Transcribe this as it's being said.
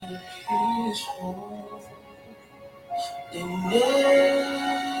peaceful.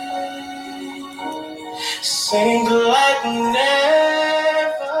 Sing like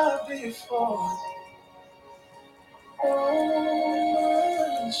never before.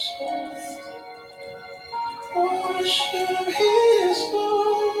 Oh, my soul, worship His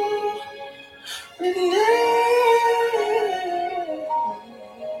Lord.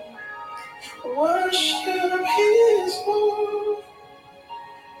 Worship His Lord.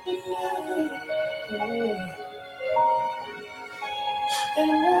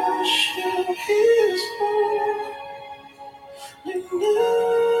 And worship His Lord.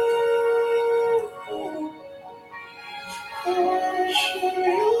 Worship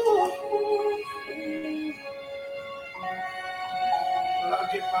You.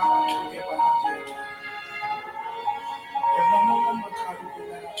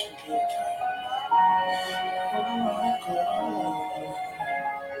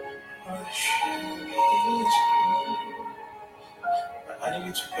 I need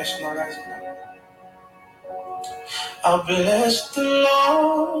you to personalize it now. I'll bless the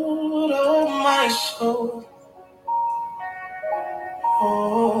Lord, oh my soul,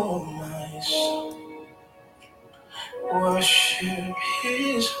 oh my soul. Worship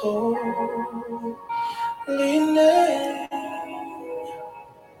His holy name.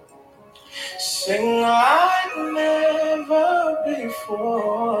 Sing like never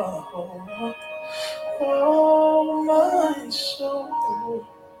before. Oh my soul.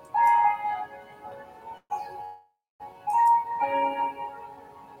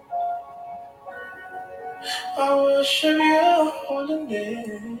 I worship Your holy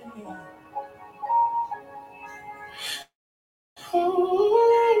name.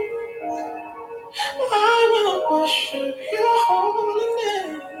 I will worship Your holy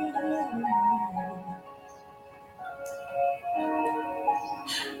name.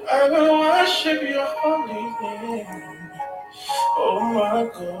 I will worship Your holy name. Oh my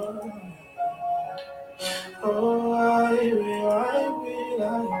God. Oh, I will.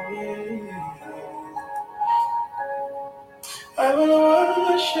 I will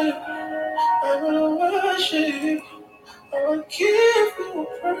worship. I will worship. I will give You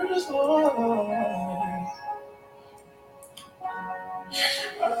praise, Lord.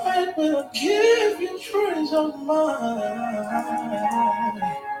 I will give You praise of mine.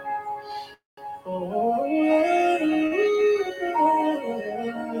 Oh,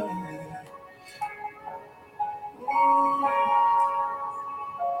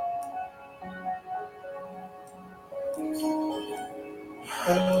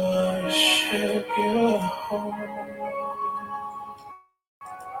 I worship Your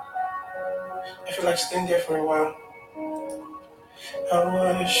I feel like staying there for a while. I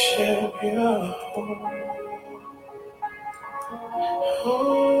worship Your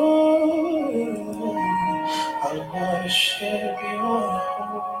I worship Your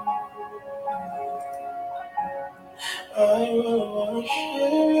I will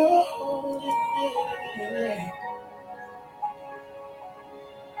worship Your holy name.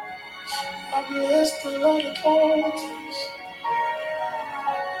 I bless the Lord at all times.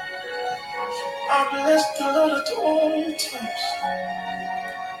 I bless the Lord at all times.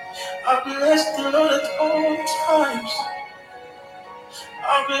 I bless the Lord at all times.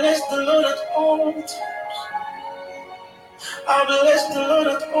 I bless the Lord at all times. I bless the Lord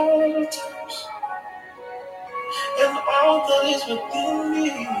at all times. And all that is within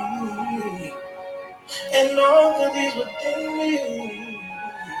me. And all that is within me.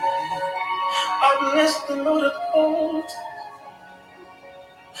 I bless the Lord at all times.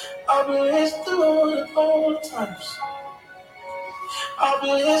 I bless the Lord at all times. I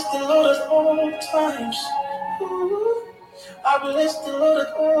bless the Lord at all times. Ooh. I bless the Lord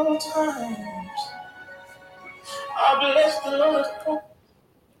at all times. I bless the Lord at all times.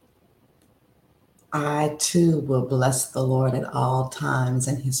 I too will bless the Lord at all times,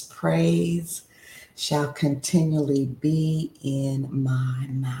 and His praise shall continually be in my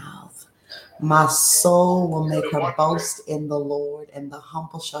mouth. My soul will make her boast in the Lord, and the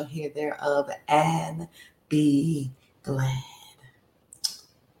humble shall hear thereof and be glad.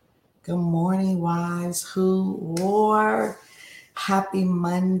 Good morning, wives who war. Happy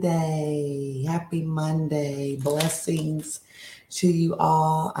Monday. Happy Monday. Blessings to you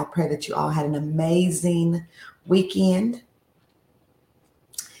all. I pray that you all had an amazing weekend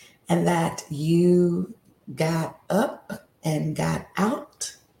and that you got up and got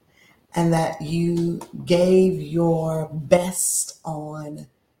out and that you gave your best on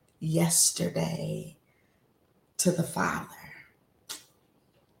yesterday to the Father.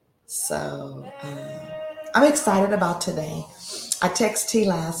 So I'm excited about today. I texted T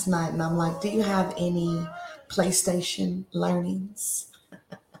last night and I'm like, do you have any PlayStation learnings?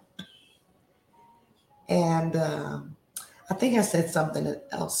 And I think I said something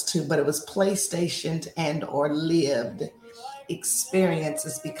else too, but it was PlayStation and or lived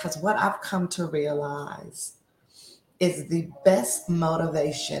experiences, because what I've come to realize is the best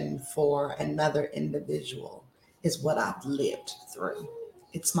motivation for another individual is what I've lived through.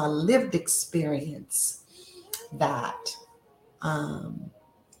 It's my lived experience that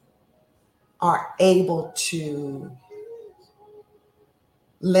are able to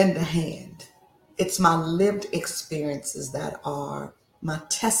lend a hand. It's my lived experiences that are my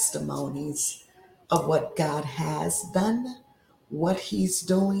testimonies of what God has done, what He's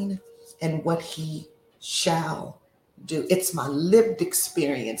doing, and what He shall do. It's my lived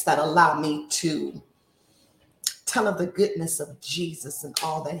experience that allow me to tell of the goodness of Jesus and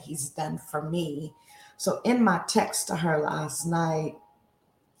all that He's done for me. So in my text to her last night,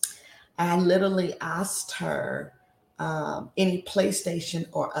 I literally asked her any PlayStation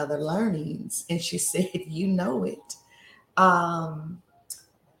or other learnings, and she said, "You know it." Um,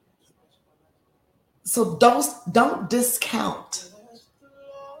 so don't discount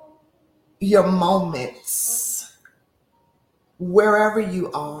your moments wherever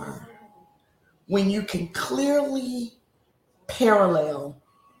you are when you can clearly parallel,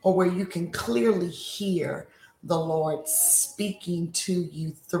 or where you can clearly hear the Lord speaking to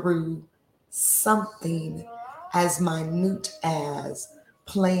you through something as minute as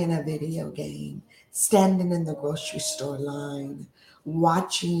playing a video game, standing in the grocery store line,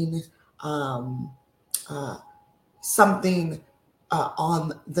 watching um, something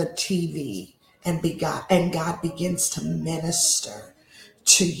on the TV, and God begins to minister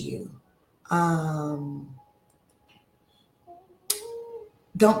to you. Um,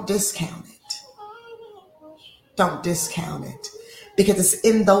 don't discount it. Don't discount it, because it's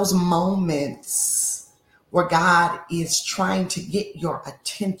in those moments where God is trying to get your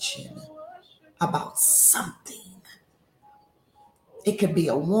attention about something. It could be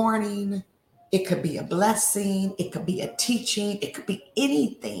a warning, it could be a blessing, it could be a teaching, it could be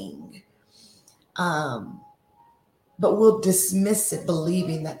anything. Um, but we'll dismiss it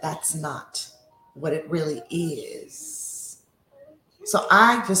believing that that's not what it really is. So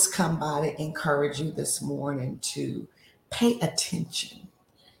I just come by to encourage you this morning to pay attention,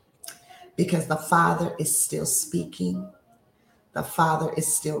 because the Father is still speaking. The Father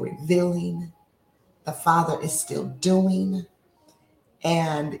is still revealing. The Father is still doing.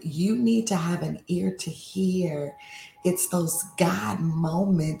 And you need to have an ear to hear. It's those God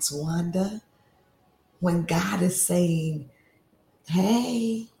moments, Wanda, when God is saying,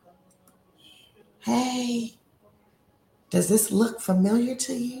 hey, hey, does this look familiar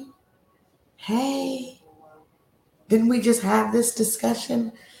to you? Hey, didn't we just have this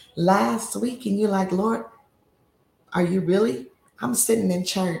discussion last week? And you're like, Lord, are you really? I'm sitting in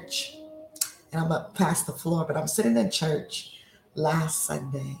church, and I'm up past the floor, but I'm sitting in church last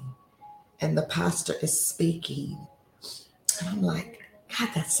Sunday, and the pastor is speaking. And I'm like, God,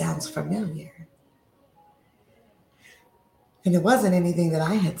 that sounds familiar. And it wasn't anything that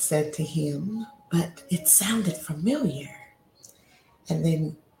I had said to him, but it sounded familiar. And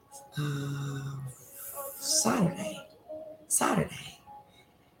then Saturday,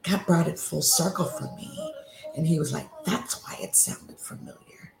 God brought it full circle for me. And he was like, that's why it sounded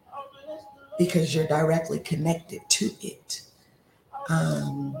familiar, because you're directly connected to it.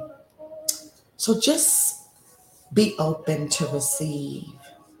 So just be open to receive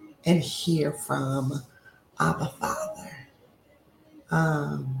and hear from Abba Father.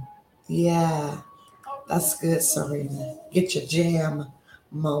 Yeah, that's good, Serena. Get your jam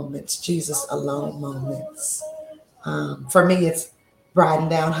moments, Jesus alone moments. For me, it's riding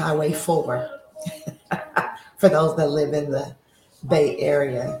down Highway 4 for those that live in the Bay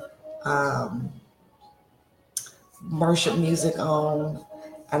Area. Worship music on,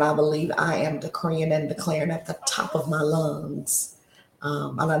 and I believe I am decreeing and declaring at the top of my lungs.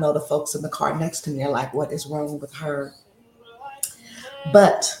 And I know the folks in the car next to me are like, what is wrong with her?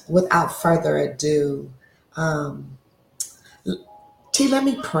 But without further ado, T, let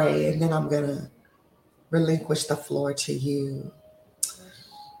me pray, and then I'm going to relinquish the floor to you.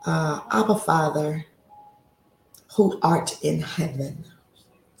 Abba Father, who art in heaven,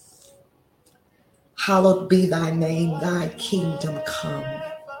 hallowed be thy name, thy kingdom come.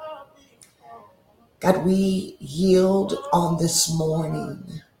 God, we yield on this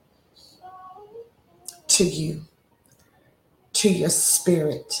morning to you, to your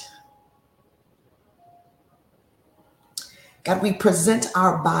spirit. God, we present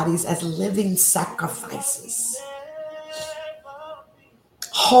our bodies as living sacrifices,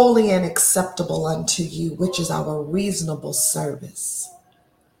 holy and acceptable unto you, which is our reasonable service.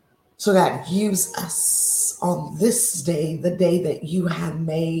 So God, use us on this day, the day that you have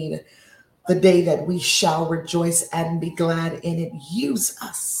made, the day that we shall rejoice and be glad in it. Use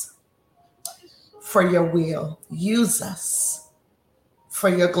us for your will. Use us for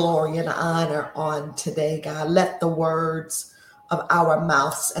your glory and honor on today, God. Let the words of our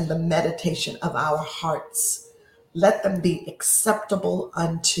mouths and the meditation of our hearts, let them be acceptable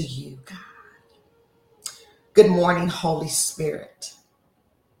unto you, God. Good morning, Holy Spirit.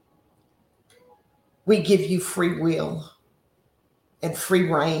 We give you free will and free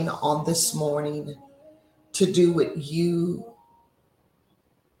reign on this morning to do what you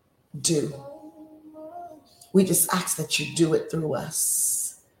do. We just ask that you do it through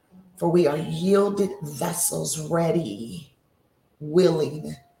us, for we are yielded vessels, ready,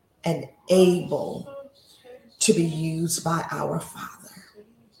 willing, and able to be used by our Father.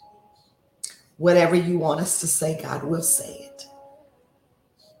 Whatever you want us to say, God, we'll say it.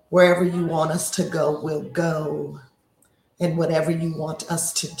 Wherever you want us to go, we'll go. And whatever you want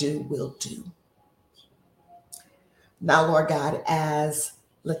us to do, we'll do. Now, Lord God, as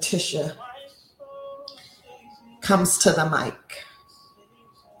LaTisha comes to the mic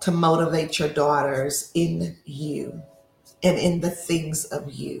to motivate your daughters in you and in the things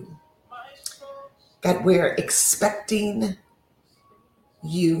of you, God, we're expecting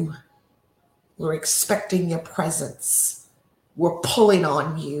you. We're expecting your presence. We're pulling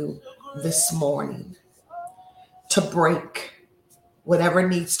on you this morning to break whatever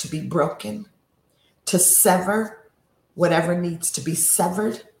needs to be broken, to sever whatever needs to be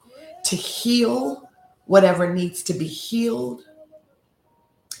severed, to heal whatever needs to be healed,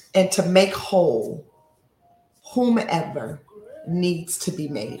 and to make whole whomever needs to be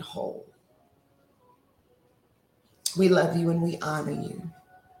made whole. We love you and we honor you.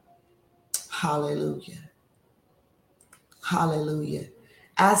 Hallelujah. Hallelujah.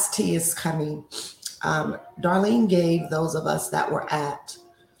 As tea is coming, Darlene gave those of us that were at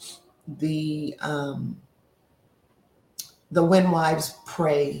the When Wives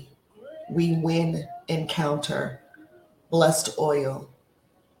Pray, We Win encounter, blessed oil.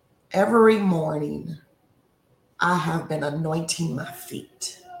 Every morning, I have been anointing my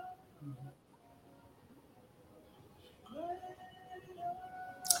feet.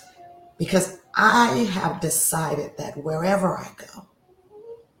 Because I have decided that wherever I go,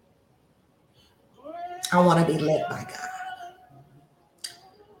 I want to be led by God.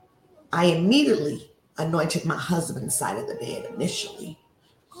 I immediately anointed my husband's side of the bed initially,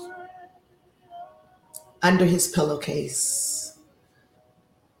 under his pillowcase,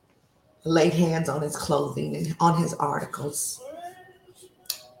 laid hands on his clothing and on his articles.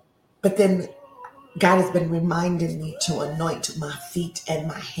 But then God has been reminding me to anoint my feet and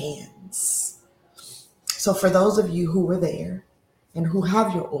my hands. So for those of you who were there and who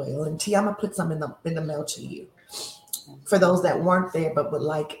have your oil, and T, I'm gonna put some in the mail to you. For those that weren't there but would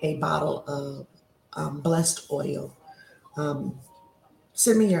like a bottle of blessed oil,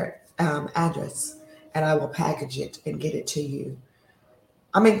 send me your address and I will package it and get it to you.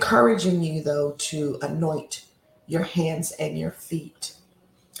 I'm encouraging you, though, to anoint your hands and your feet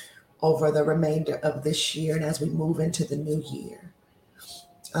over the remainder of this year and as we move into the new year.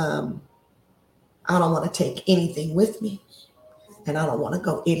 I don't want to take anything with me, and I don't want to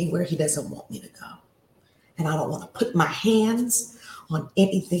go anywhere he doesn't want me to go. And I don't want to put my hands on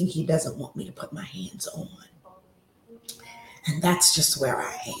anything he doesn't want me to put my hands on. And that's just where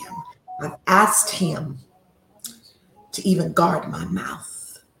I am. I've asked him to even guard my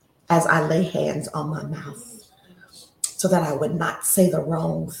mouth as I lay hands on my mouth so that I would not say the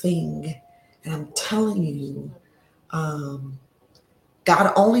wrong thing. And I'm telling you,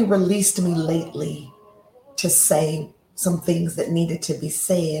 God only released me lately to say some things that needed to be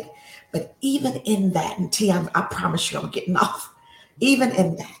said. But even in that, and T, I promise you I'm getting off, even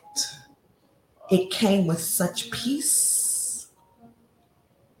in that, it came with such peace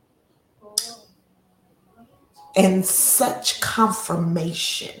and such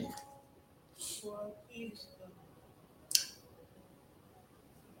confirmation.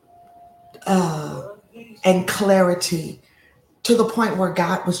 And clarity, to the point where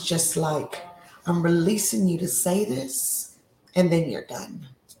God was just like, I'm releasing you to say this, and then you're done.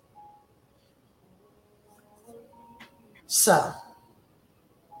 So,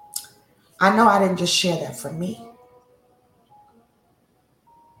 I know I didn't just share that for me,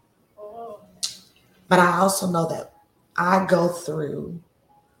 but I also know that I go through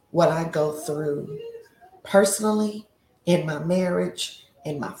what I go through personally, in my marriage,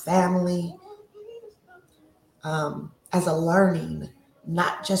 in my family, as a learning,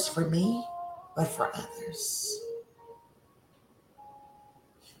 not just for me, but for others.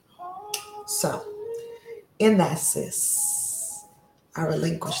 So, in that, sis, I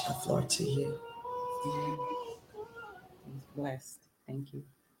relinquish the floor to you. Amen. He's blessed. Thank you.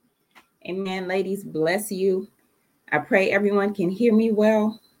 Amen, ladies. Bless you. I pray everyone can hear me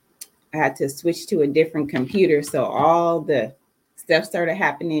well. I had to switch to a different computer, so all the stuff started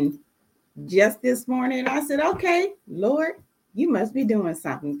happening just this morning. I said, okay, Lord, you must be doing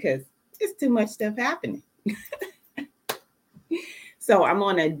something because it's too much stuff happening. So I'm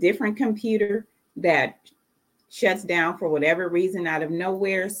on a different computer that shuts down for whatever reason out of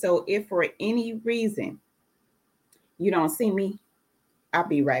nowhere. So if for any reason you don't see me, I'll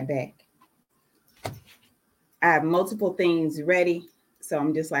be right back. I have multiple things ready. So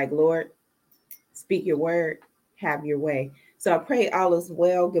I'm just like, Lord, speak your word, have your way. So I pray all is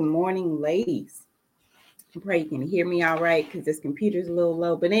well. Good morning, ladies. I pray you can hear me all right because this computer's a little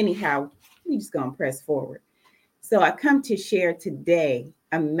low. But anyhow, we just going to press forward. So I come to share today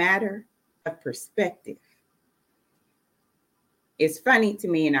a matter of perspective. It's funny to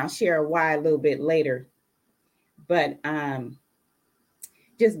me, and I'll share why a little bit later. But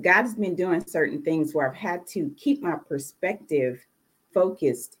just God has been doing certain things where I've had to keep my perspective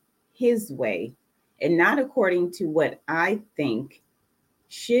focused His way and not according to what I think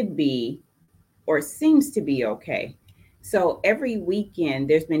should be or seems to be okay. So every weekend,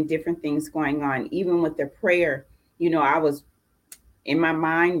 there's been different things going on, even with the prayer. I was in my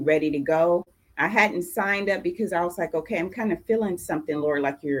mind ready to go. I hadn't signed up because I was like, okay, I'm kind of feeling something, Lord,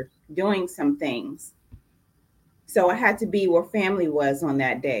 like you're doing some things. So I had to be where family was on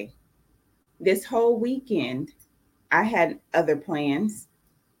that day. This whole weekend, I had other plans.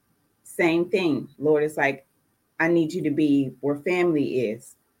 Same thing. Lord is like, I need you to be where family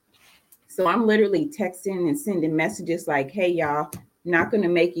is. So I'm literally texting and sending messages like, hey, y'all, not going to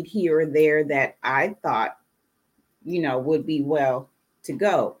make it here or there that I thought, would be well to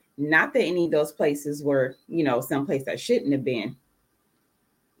go. Not that any of those places were, someplace I shouldn't have been.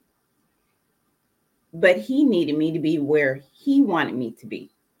 But he needed me to be where he wanted me to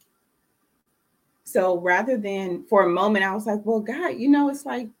be. So rather than for a moment, I was like, well, God, it's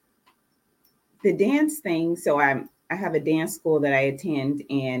like the dance thing. So I have a dance school that I attend,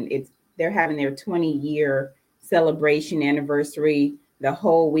 and they're having their 20-year celebration anniversary the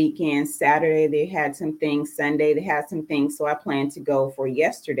whole weekend. Saturday they had some things, Sunday they had some things. So I planned to go for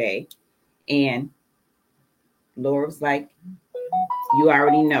yesterday, and Laura was like, you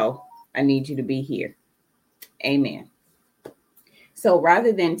already know I need you to be here. Amen. So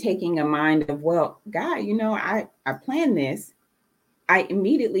rather than taking a mind of, well, God, I planned this, I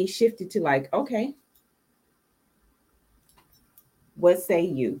immediately shifted to like, okay, what say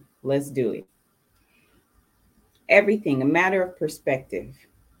you? Let's do it. Everything, a matter of perspective.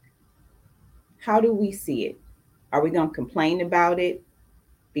 How do we see it? Are we going to complain about it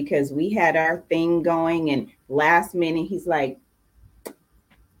because we had our thing going and last minute he's like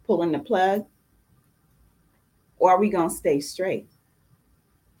pulling the plug? Or are we going to stay straight?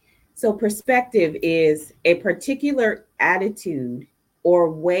 So, perspective is a particular attitude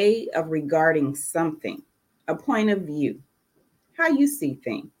or way of regarding something, a point of view, how you see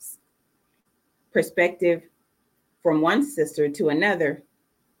things. Perspective from one sister to another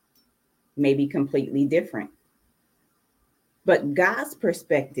may be completely different. But God's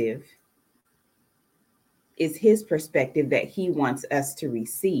perspective is his perspective that he wants us to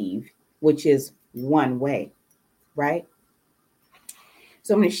receive, which is one way, right?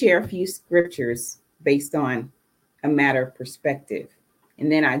 So I'm going to share a few scriptures based on a matter of perspective,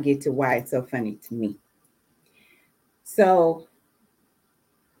 and then I'll get to why it's so funny to me. So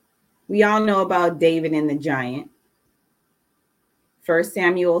we all know about David and the giant. 1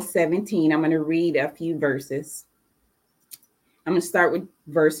 Samuel 17, I'm going to read a few verses. I'm going to start with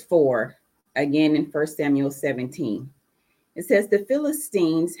verse 4, again in 1 Samuel 17. It says, the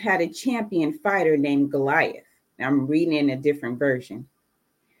Philistines had a champion fighter named Goliath. Now I'm reading in a different version.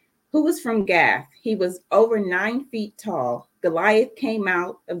 Who was from Gath. He was over 9 feet tall. Goliath came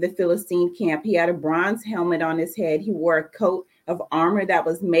out of the Philistine camp. He had a bronze helmet on his head. He wore a coat of armor that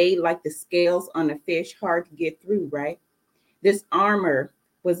was made like the scales on a fish, hard to get through, right? This armor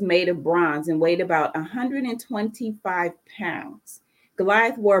was made of bronze and weighed about 125 pounds.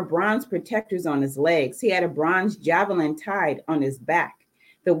 Goliath wore bronze protectors on his legs. He had a bronze javelin tied on his back.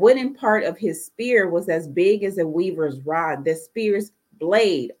 The wooden part of his spear was as big as a weaver's rod. The spear's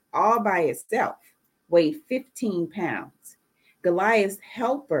blade, all by itself, weighed 15 pounds. Goliath's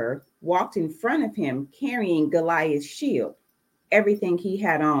helper walked in front of him carrying Goliath's shield. Everything he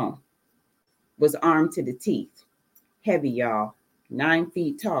had on was armed to the teeth. Heavy, y'all. 9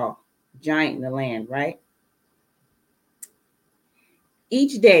 feet tall, giant in the land, right?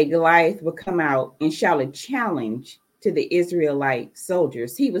 Each day, Goliath would come out and shout a challenge to the Israelite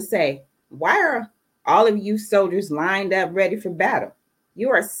soldiers. He would say, "Why are all of you soldiers lined up ready for battle? You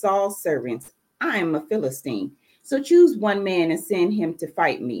are Saul's servants. I am a Philistine. So choose one man and send him to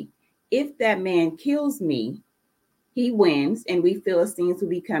fight me. If that man kills me, he wins, and we Philistines will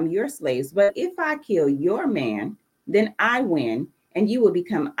become your slaves. But if I kill your man, then I win, and you will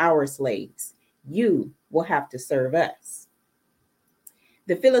become our slaves. You will have to serve us."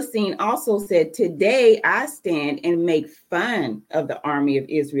 The Philistine also said, "Today I stand and make fun of the army of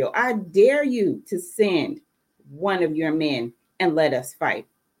Israel. I dare you to send one of your men and let us fight."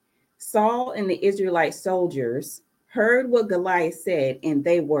 Saul and the Israelite soldiers heard what Goliath said, and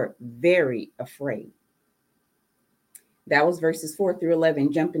they were very afraid. That was verses 4 through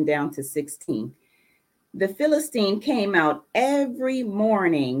 11, jumping down to 16. The Philistine came out every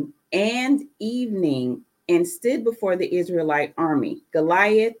morning and evening and stood before the Israelite army.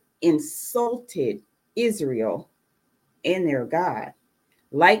 Goliath insulted Israel and their God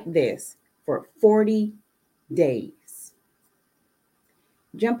like this for 40 days.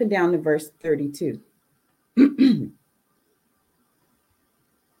 Jumping down to verse 32.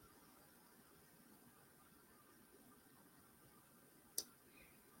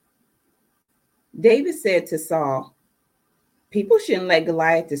 David said to Saul, "People shouldn't let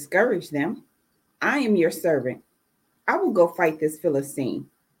Goliath discourage them. I am your servant. I will go fight this Philistine."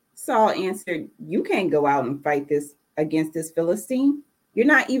 Saul answered, "You can't go out and fight against this Philistine. You're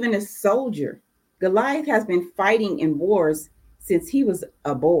not even a soldier. Goliath has been fighting in wars since he was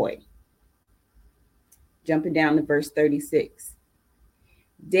a boy." Jumping down to verse 36.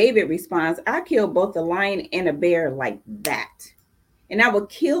 David responds, "I killed both a lion and a bear like that, and I will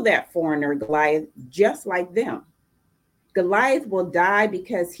kill that foreigner Goliath just like them. Goliath will die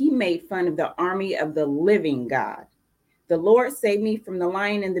because he made fun of the army of the living God. The Lord saved me from the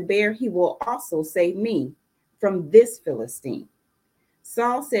lion and the bear. He will also save me from this Philistine."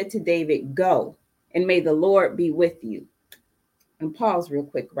 Saul said to David, "Go, and may the Lord be with you." And pause real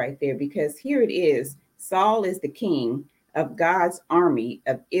quick right there, because here it is. Saul is the king of God's army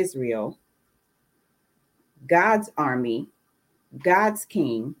of Israel, God's army, God's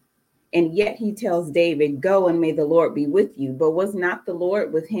king. And yet he tells David, "Go, and may the Lord be with you." But was not the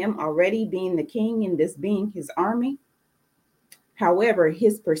Lord with him already, being the king and this being his army? However,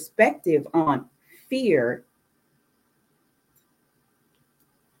 his perspective on fear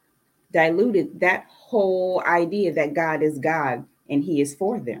diluted that whole idea that God is God and he is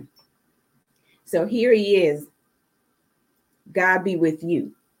for them. So here he is. "God be with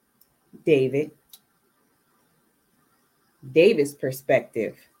you, David." David's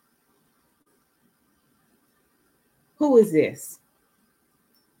perspective. Who is this?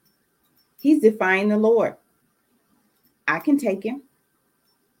 He's defying the Lord. I can take him.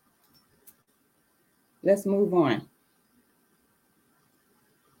 Let's move on.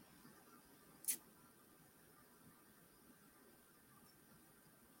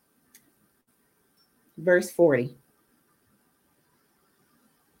 Verse 40.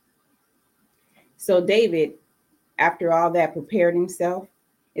 So David, after all that, prepared himself.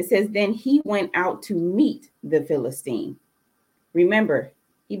 It says, then he went out to meet the Philistine. Remember,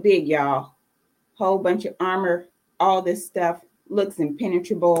 he big, y'all. Whole bunch of armor, all this stuff, looks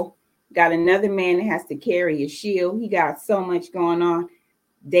impenetrable. Got another man that has to carry a shield. He got so much going on.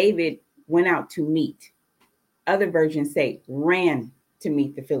 David went out to meet. Other versions say ran to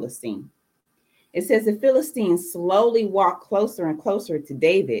meet the Philistine. It says the Philistine slowly walked closer and closer to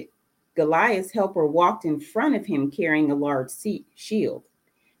David. Goliath's helper walked in front of him carrying a large shield.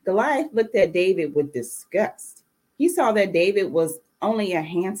 Goliath looked at David with disgust. He saw that David was only a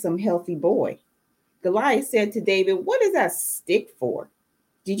handsome, healthy boy. Goliath said to David, "What is that stick for?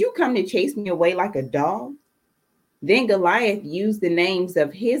 Did you come to chase me away like a dog?" Then Goliath used the names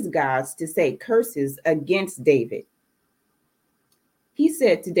of his gods to say curses against David. He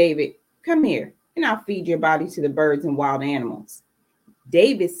said to David, "Come here, and I'll feed your body to the birds and wild animals."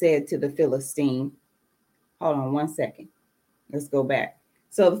 David said to the Philistine, hold on one second. Let's go back.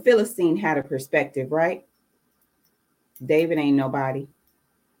 So the Philistine had a perspective, right? David ain't nobody.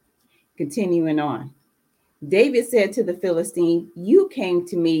 Continuing on. David said to the Philistine, "You came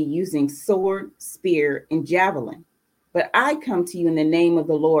to me using sword, spear, and javelin, but I come to you in the name of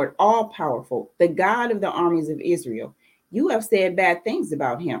the Lord, all powerful, the God of the armies of Israel. You have said bad things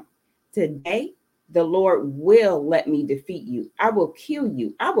about him. Today, the Lord will let me defeat you. I will kill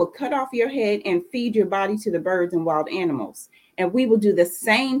you. I will cut off your head and feed your body to the birds and wild animals. And we will do the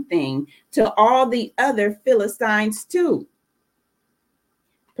same thing to all the other Philistines too."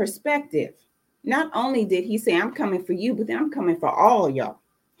 perspective. Not only did he say, I'm coming for you, but then I'm coming for all y'all.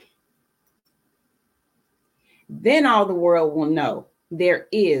 Then all the world will know there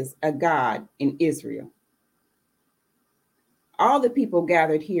is a God in Israel. All the people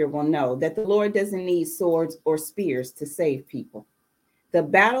gathered here will know that the Lord doesn't need swords or spears to save people. The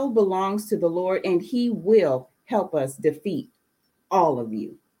battle belongs to the Lord, and he will help us defeat all of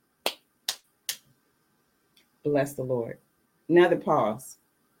you. Bless the Lord. Another pause.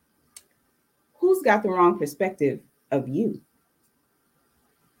 Who's got the wrong perspective of you?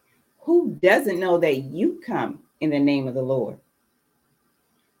 Who doesn't know that you come in the name of the Lord?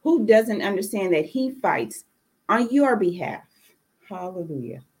 Who doesn't understand that he fights on your behalf?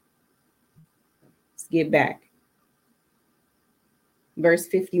 Hallelujah. Let's get back. Verse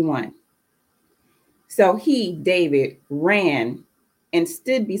 51. So he, David, ran and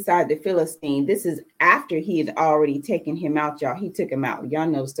stood beside the Philistine. This is after he had already taken him out, y'all. He took him out. Y'all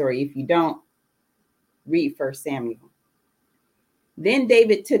know the story. If you don't, read 1 Samuel. Then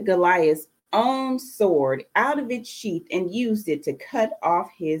David took Goliath's own sword out of its sheath and used it to cut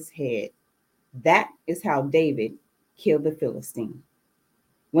off his head. That is how David killed the Philistine.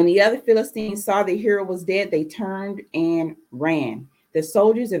 When the other Philistines saw the hero was dead, they turned and ran. The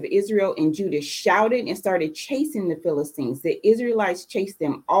soldiers of Israel and Judah shouted and started chasing the Philistines. The Israelites chased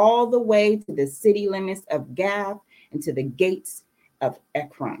them all the way to the city limits of Gath and to the gates of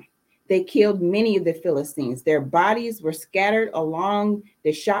Ekron. They killed many of the Philistines. Their bodies were scattered along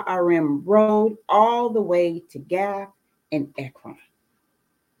the Sha'arim road all the way to Gath and Ekron.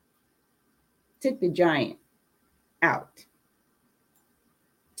 Took the giant out.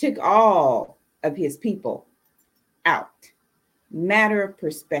 Took all of his people out. Matter of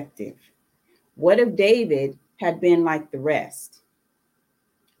perspective. What if David had been like the rest?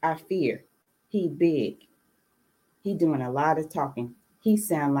 I fear he big. He doing a lot of talking. He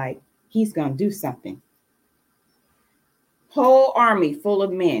sound like he's going to do something. Whole army full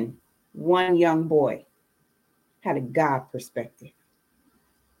of men, one young boy. Had a God perspective.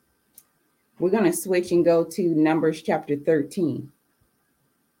 We're going to switch and go to Numbers chapter 13.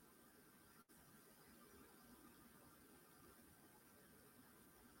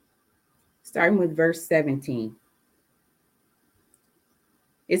 Starting with verse 17.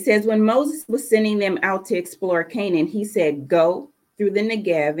 It says, when Moses was sending them out to explore Canaan, he said, go through the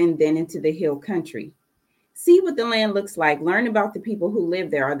Negev and then into the hill country. See what the land looks like. Learn about the people who live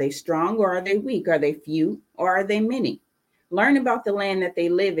there. Are they strong or are they weak? Are they few or are they many? Learn about the land that they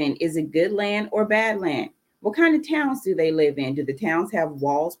live in. Is it good land or bad land? What kind of towns do they live in? Do the towns have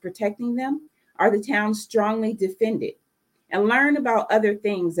walls protecting them? Are the towns strongly defended? And learn about other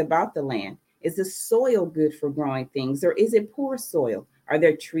things about the land. Is the soil good for growing things or is it poor soil? Are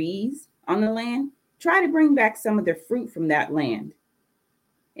there trees on the land? Try to bring back some of the fruit from that land.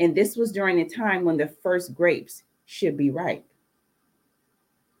 And this was during the time when the first grapes should be ripe.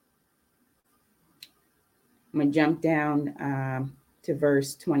 I'm going to jump down to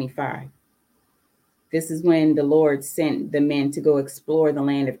verse 25. This is when the Lord sent the men to go explore the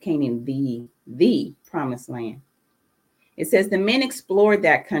land of Canaan, the promised land. It says the men explored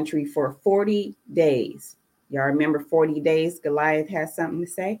that country for 40 days. Y'all remember 40 days? Goliath has something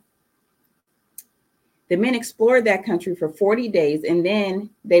to say. The men explored that country for 40 days, and then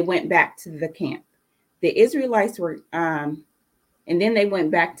they went back to the camp. The Israelites were, and then they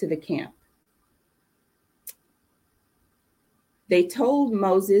went back to the camp. They told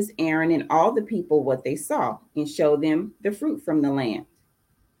Moses, Aaron, and all the people what they saw and showed them the fruit from the land.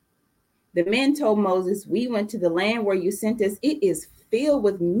 The men told Moses, we went to the land where you sent us. It is filled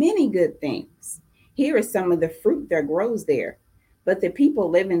with many good things. Here is some of the fruit that grows there. But the people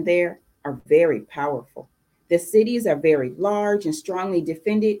living there are very powerful. The cities are very large and strongly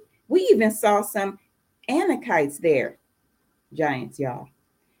defended. We even saw some Anakites there. Giants, y'all.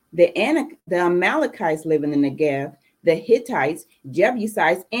 The Amalekites live in the Negev. The Hittites,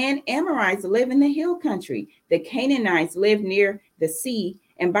 Jebusites, and Amorites live in the hill country. The Canaanites live near the sea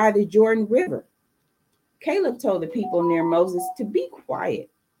and by the Jordan River. Caleb told the people near Moses to be quiet.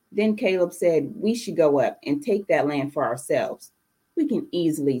 Then Caleb said, we should go up and take that land for ourselves. We can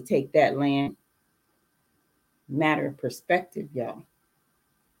easily take that land. Matter of perspective, y'all.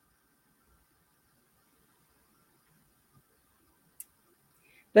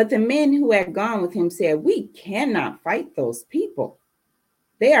 But the men who had gone with him said, we cannot fight those people.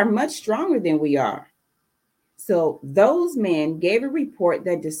 They are much stronger than we are. So those men gave a report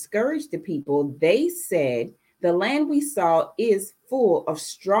that discouraged the people. They said, the land we saw is full of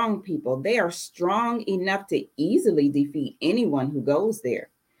strong people. They are strong enough to easily defeat anyone who goes there.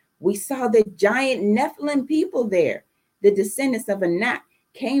 We saw the giant Nephilim people there, the descendants of Anak.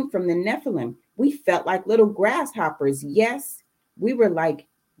 came from the Nephilim. We felt like little grasshoppers. Yes, we were like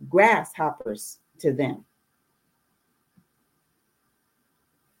grasshoppers to them.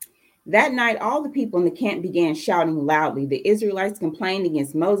 That night, all the people in the camp began shouting loudly. The Israelites complained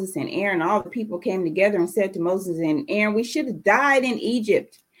against Moses and Aaron. All the people came together and said to Moses and Aaron, we should have died in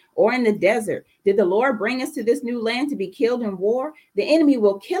Egypt or in the desert. Did the Lord bring us to this new land to be killed in war? The enemy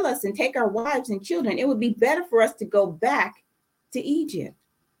will kill us and take our wives and children. It would be better for us to go back to Egypt.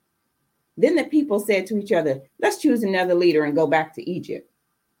 Then the people said to each other, let's choose another leader and go back to Egypt.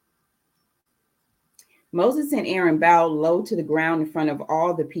 Moses and Aaron bowed low to the ground in front of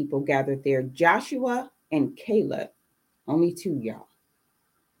all the people gathered there. Joshua and Caleb, only two y'all,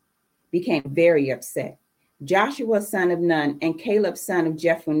 became very upset. Joshua, son of Nun, and Caleb, son of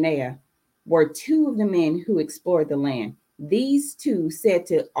Jephunneh, were two of the men who explored the land. These two said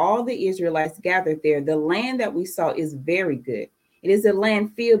to all the Israelites gathered there, the land that we saw is very good. It is a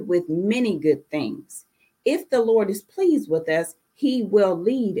land filled with many good things. If the Lord is pleased with us, he will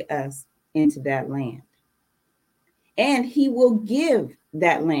lead us into that land. And he will give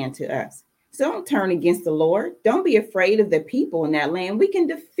that land to us. So don't turn against the Lord. Don't be afraid of the people in that land. We can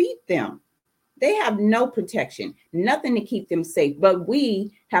defeat them. They have no protection, nothing to keep them safe, but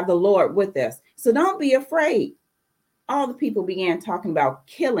we have the Lord with us. So don't be afraid. All the people began talking about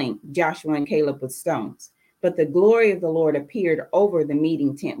killing Joshua and Caleb with stones. But the glory of the Lord appeared over the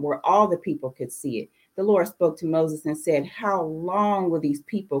meeting tent where all the people could see it. The Lord spoke to Moses and said, how long will these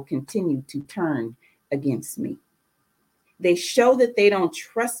people continue to turn against me? They show that they don't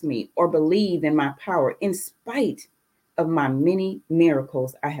trust me or believe in my power in spite of my many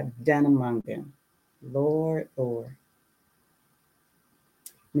miracles I have done among them. Lord, Lord.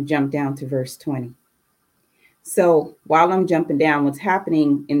 I'm going to jump down to verse 20. So while I'm jumping down, what's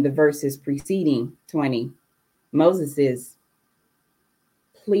happening in the verses preceding 20, Moses is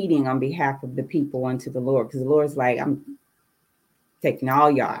pleading on behalf of the people unto the Lord, because the Lord's like, I'm taking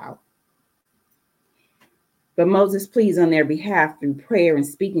all y'all out. But Moses pleads on their behalf through prayer and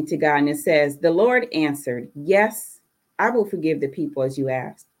speaking to God. And it says, the Lord answered, yes, I will forgive the people as you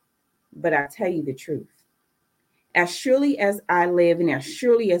asked. But I tell you the truth. As surely as I live and as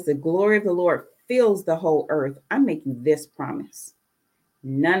surely as the glory of the Lord fills the whole earth, I make you this promise.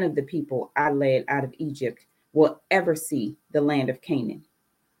 None of the people I led out of Egypt will ever see the land of Canaan.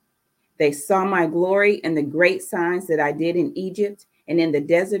 They saw my glory and the great signs that I did in Egypt and in the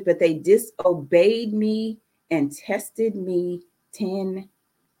desert, but they disobeyed me and tested me 10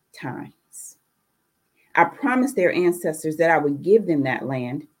 times. I promised their ancestors that I would give them that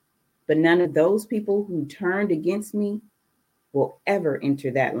land, but none of those people who turned against me will ever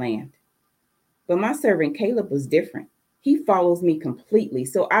enter that land. But my servant Caleb was different. He follows me completely,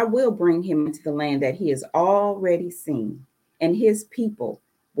 so I will bring him into the land that he has already seen, and his people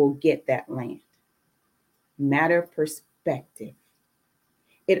will get that land. Matter of perspective.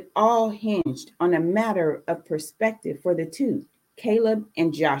 It all hinged on a matter of perspective for the two, Caleb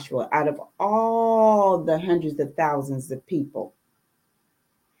and Joshua, out of all the hundreds of thousands of people.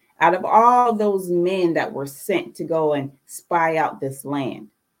 Out of all those men that were sent to go and spy out this land.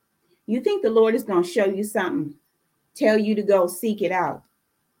 You think the Lord is going to show you something, tell you to go seek it out,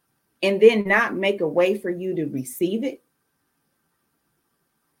 and then not make a way for you to receive it?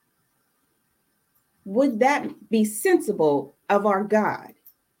 Would that be sensible of our God?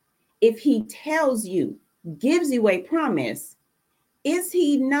 If he tells you, gives you a promise, is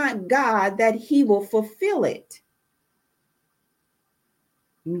he not God that he will fulfill it?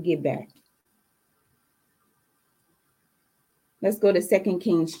 Let me get back. Let's go to 2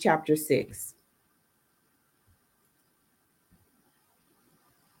 Kings chapter 6.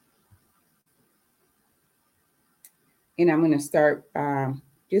 And I'm going to start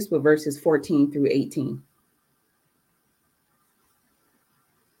just with verses 14 through 18.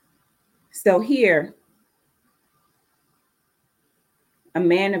 So here, a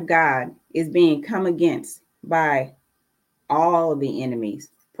man of God is being come against by all the enemies.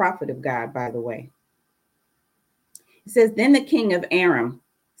 Prophet of God, by the way. It says, then the king of Aram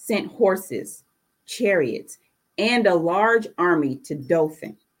sent horses, chariots, and a large army to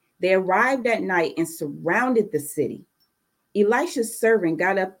Dothan. They arrived at night and surrounded the city. Elisha's servant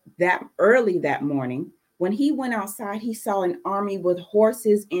got up that early that morning. When he went outside, he saw an army with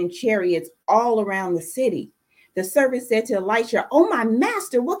horses and chariots all around the city. The servant said to Elisha, oh, my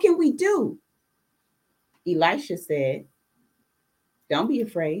master, what can we do? Elisha said, don't be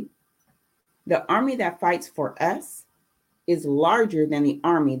afraid. The army that fights for us is larger than the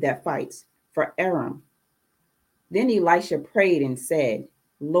army that fights for Aram. Then Elisha prayed and said,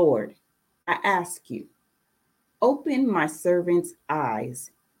 Lord, I ask you, open my servant's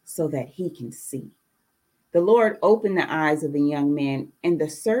eyes so that he can see. The Lord opened the eyes of the young man, and the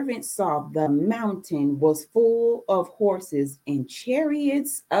servant saw the mountain was full of horses and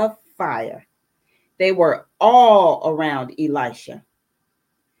chariots of fire. They were all around Elisha.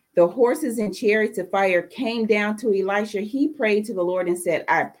 The horses and chariots of fire came down to Elisha. He prayed to the Lord and said,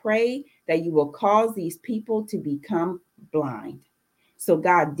 I pray that you will cause these people to become blind. So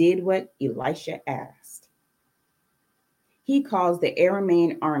God did what Elisha asked. He caused the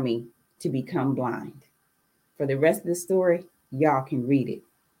Aramean army to become blind. For the rest of the story, y'all can read it.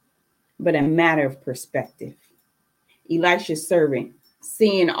 But a matter of perspective. Elisha's servant,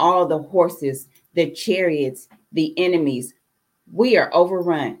 seeing all the horses, the chariots, the enemies, we are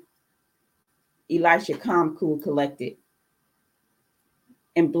overrun. Elisha calm, cool, collected,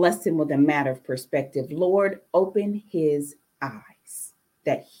 and blessed him with a matter of perspective. Lord, open his eyes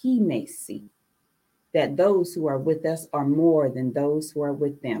that he may see that those who are with us are more than those who are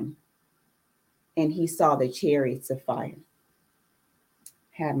with them. And he saw the chariots of fire.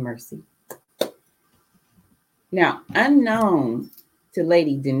 Have mercy. Now, unknown to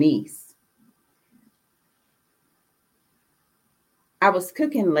Lady Denise, I was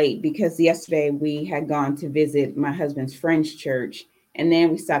cooking late because yesterday we had gone to visit my husband's friend's church, and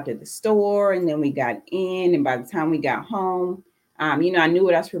then we stopped at the store, and then we got in, and by the time we got home, I knew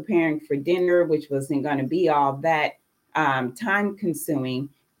what I was preparing for dinner, which wasn't going to be all that time consuming.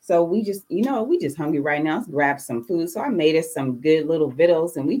 So we just hungry right now. Let's grab some food. So I made us some good little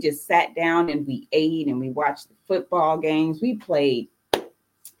victuals, and we just sat down and we ate and we watched the football games. We played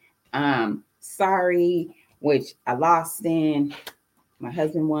Sorry, which I lost in. My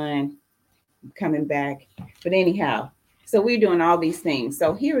husband won. I'm coming back. But anyhow, so we're doing all these things.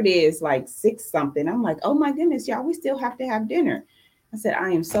 So here it is, like 6 something. I'm like, oh my goodness, y'all, we still have to have dinner. I said, I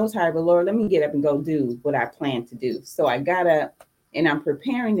am so tired, but Lord, let me get up and go do what I plan to do. So I got up and I'm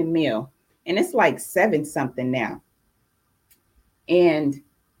preparing the meal. And it's like 7 something now. And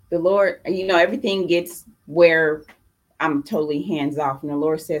the Lord, everything gets where I'm totally hands off. And the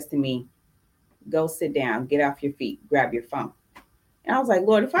Lord says to me, go sit down, get off your feet, grab your phone. And I was like,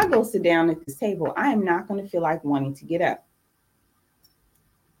 Lord, if I go sit down at this table, I am not going to feel like wanting to get up.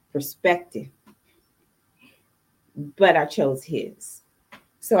 Perspective. But I chose his.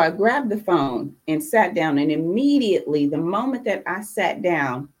 So I grabbed the phone and sat down. And immediately, the moment that I sat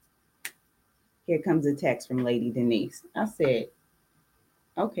down, here comes a text from Lady Denise. I said,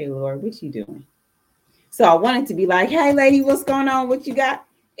 okay, Lord, what you doing? So I wanted to be like, hey, lady, what's going on? What you got?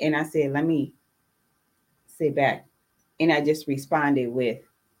 And I said, let me sit back. And I just responded with,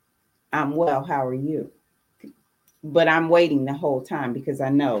 I'm well, how are you? But I'm waiting the whole time because I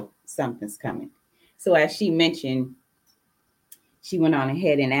know something's coming. So as she mentioned, she went on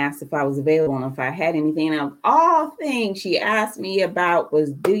ahead and asked if I was available and if I had anything. And of all things she asked me about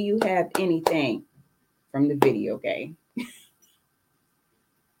was, do you have anything from the video game?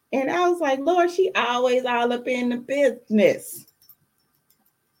 And I was like, Lord, she always all up in the business.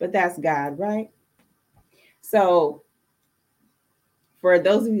 But that's God, right? So for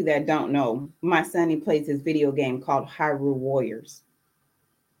those of you that don't know, my son, he plays this video game called Hyrule Warriors.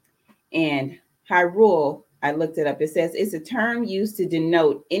 And Hyrule, I looked it up. It says it's a term used to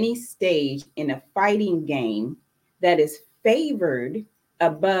denote any stage in a fighting game that is favored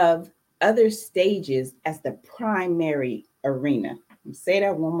above other stages as the primary arena. I'll say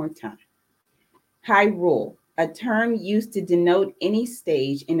that one more time. Hyrule, a term used to denote any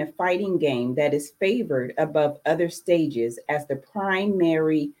stage in a fighting game that is favored above other stages as the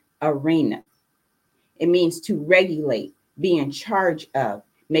primary arena. It means to regulate, be in charge of,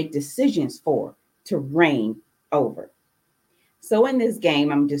 make decisions for, to reign over. So in this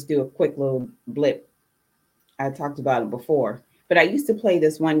game, I'm just do a quick little blip. I talked about it before, but I used to play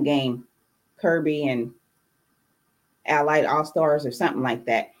this one game, Kirby and Allied All-Stars or something like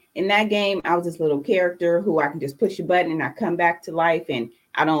that. In that game, I was this little character who I can just push a button and I come back to life, and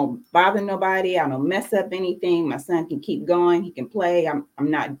I don't bother nobody. I don't mess up anything. My son can keep going. He can play.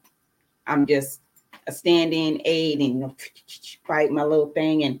 I'm just a stand-in aid and fight my little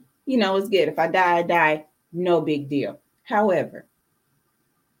thing. And, it's good. If I die, I die. No big deal. However,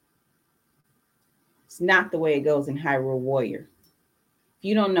 it's not the way it goes in Hyrule Warrior. If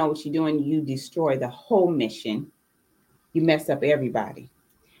you don't know what you're doing, you destroy the whole mission. You mess up everybody.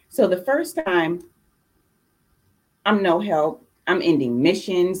 So the first time, I'm no help. I'm ending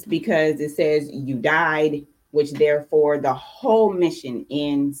missions because it says you died, which therefore the whole mission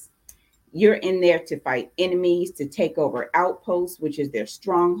ends. You're in there to fight enemies, to take over outposts, which is their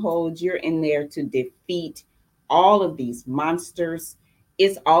strongholds. You're in there to defeat all of these monsters.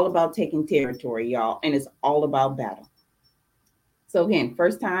 It's all about taking territory, y'all, and it's all about battle. So again,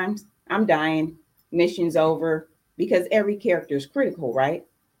 first times, I'm dying, mission's over, because every character is critical, right?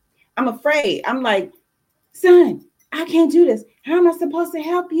 I'm afraid. I'm like, son, I can't do this. How am I supposed to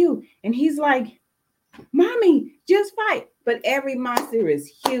help you? And he's like, mommy, just fight. But every monster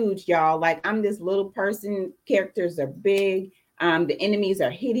is huge, y'all. Like, I'm this little person. Characters are big. The enemies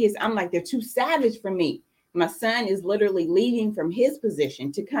are hideous. I'm like, they're too savage for me. My son is literally leaving from his position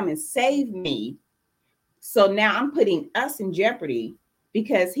to come and save me. So now I'm putting us in jeopardy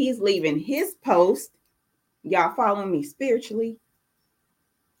because he's leaving his post. Y'all following me spiritually?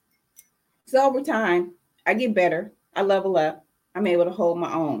 So over time, I get better. I level up. I'm able to hold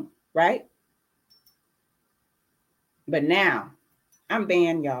my own, right? But now I'm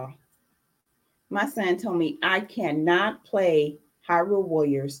banned, y'all. My son told me I cannot play Hyrule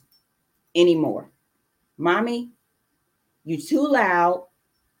Warriors anymore. Mommy, you too loud.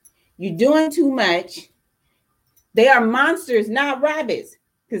 You doing too much. They are monsters, not rabbits.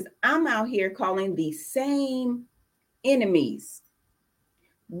 Because I'm out here calling the same enemies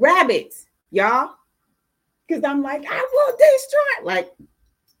rabbits, y'all. Because I'm like, I will destroy. Like,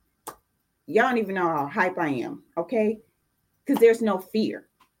 y'all don't even know how hype I am, okay? Because there's no fear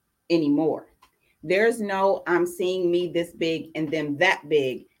anymore. There's no, I'm seeing me this big and them that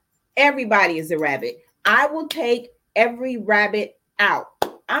big. Everybody is a rabbit. I will take every rabbit out.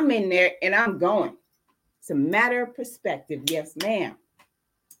 I'm in there and I'm going. It's a matter of perspective. Yes, ma'am.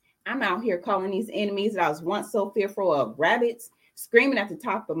 I'm out here calling these enemies that I was once so fearful of rabbits, screaming at the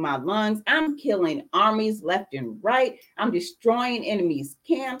top of my lungs. I'm killing armies left and right. I'm destroying enemies'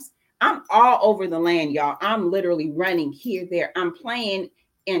 camps. I'm all over the land, y'all. I'm literally running here, there. I'm playing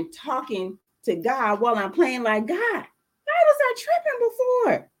and talking to God while I'm playing like God. Why was I tripping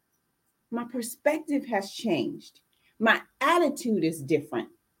before? My perspective has changed. My attitude is different.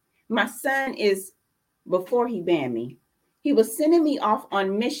 My son is, before he banned me, he was sending me off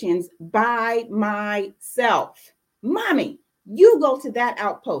on missions by myself. Mommy, you go to that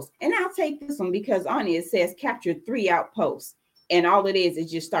outpost. And I'll take this one because on it says capture 3 outposts. And all it is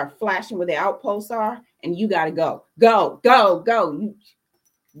just start flashing where the outposts are. And you got to go. Go, go, go.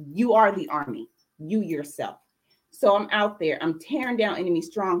 You are the army. You yourself. So I'm out there. I'm tearing down enemy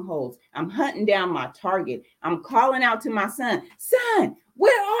strongholds. I'm hunting down my target. I'm calling out to my son. Son,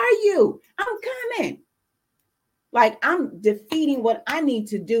 where are you? I'm coming. Like, I'm defeating what I need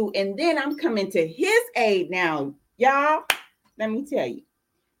to do. And then I'm coming to his aid now. Y'all, let me tell you.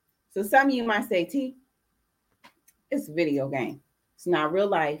 So some of you might say, T, it's a video game. It's not real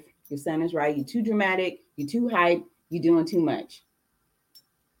life. Your son is right. You're too dramatic. You're too hype. You're doing too much.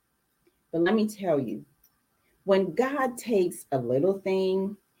 But let me tell you, when God takes a little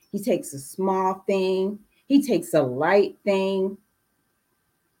thing, he takes a small thing, he takes a light thing.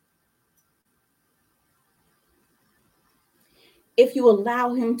 If you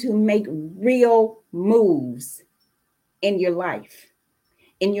allow him to make real moves in your life,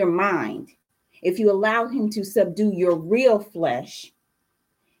 in your mind, if you allow him to subdue your real flesh,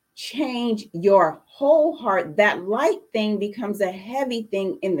 change your whole heart, that light thing becomes a heavy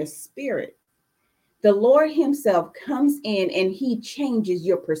thing in the spirit. The Lord himself comes in and he changes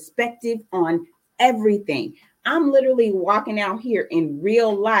your perspective on everything. I'm literally walking out here in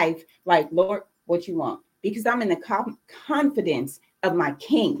real life like, Lord, what you want? Because I'm in the confidence of my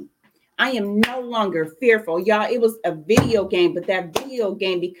King. I am no longer fearful. Y'all, it was a video game, but that video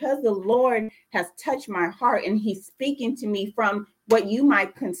game, because the Lord has touched my heart and he's speaking to me from what you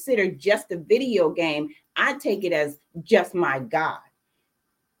might consider just a video game, I take it as just my God.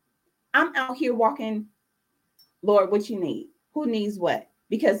 I'm out here walking, Lord, what you need? Who needs what?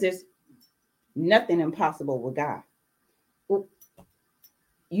 Because there's nothing impossible with God. Well,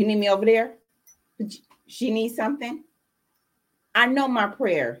 you need me over there? She needs something? I know my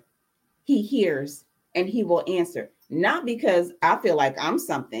prayer. He hears and he will answer. Not because I feel like I'm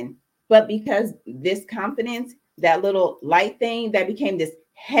something, but because this confidence, that little light thing that became this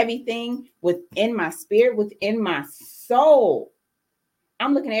heavy thing within my spirit, within my soul.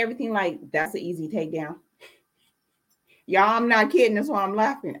 I'm looking at everything like that's an easy takedown. Y'all, I'm not kidding. That's why I'm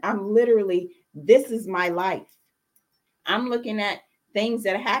laughing. I'm literally, this is my life. I'm looking at things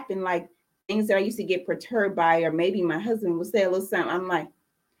that happen, like things that I used to get perturbed by, or maybe my husband would say a little something. I'm like,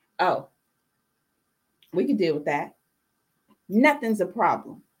 oh, we can deal with that. Nothing's a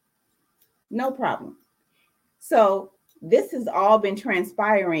problem. No problem. So this has all been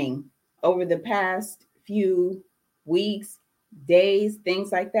transpiring over the past few weeks, days,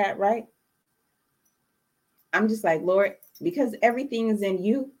 things like that, right? I'm just like, Lord, because everything is in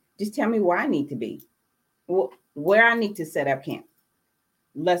you, just tell me where I need to be, where I need to set up camp.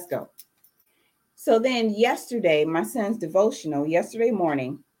 Let's go. So then yesterday, my son's devotional, yesterday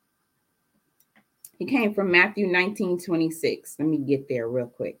morning, he came from Matthew 19:26. Let me get there real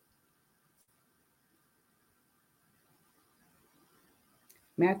quick.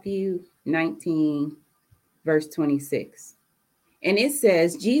 Matthew 19, verse 26. And it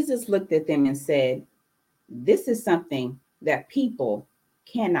says, Jesus looked at them and said, this is something that people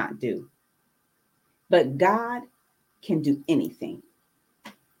cannot do, but God can do anything.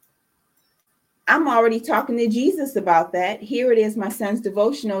 I'm already talking to Jesus about that. Here it is. My son's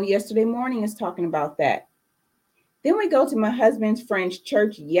devotional yesterday morning is talking about that. Then we go to my husband's friend's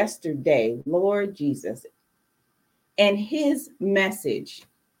church yesterday, Lord Jesus. And his message,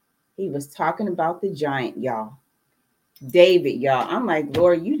 he was talking about the giant, y'all. David, y'all. I'm like,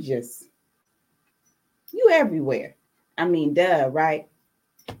 Lord, you everywhere. I mean, duh, right?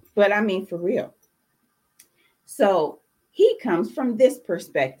 But I mean, for real. So he comes from this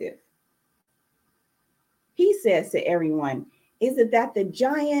perspective. He says to everyone, is it that the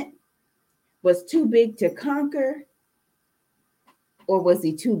giant was too big to conquer, or was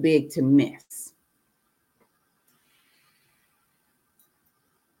he too big to miss?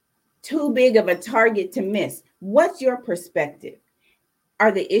 Too big of a target to miss. What's your perspective?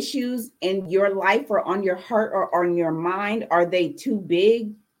 Are the issues in your life or on your heart or on your mind, are they too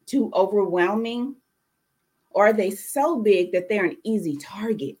big, too overwhelming? Or are they so big that they're an easy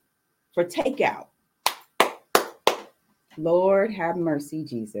target for takeout? Lord, have mercy,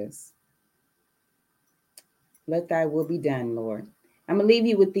 Jesus. Let thy will be done, Lord. I'm going to leave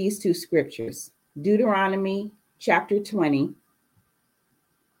you with these two scriptures. Deuteronomy chapter 20.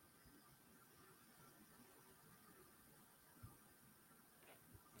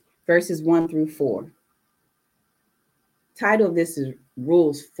 Verses 1 through 4. Title of this is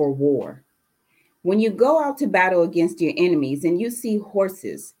Rules for War. When you go out to battle against your enemies and you see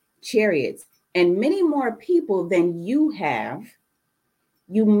horses, chariots, and many more people than you have,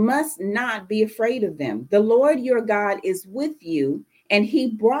 you must not be afraid of them. The Lord your God is with you, and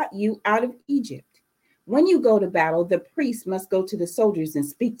he brought you out of Egypt. When you go to battle, the priest must go to the soldiers and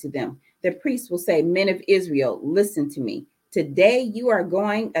speak to them. The priest will say, men of Israel, listen to me. Today you are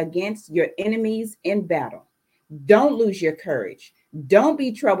going against your enemies in battle. Don't lose your courage. Don't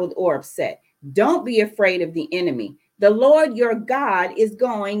be troubled or upset. Don't be afraid of the enemy. The Lord your God is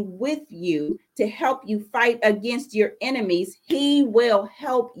going with you to help you fight against your enemies. He will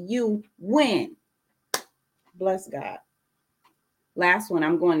help you win. Bless God. Last one,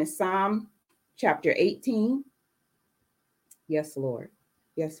 I'm going to Psalm chapter 18. Yes, Lord.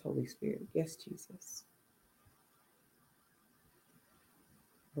 Yes, Holy Spirit. Yes, Jesus.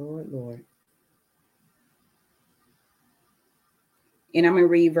 Lord. And I'm going to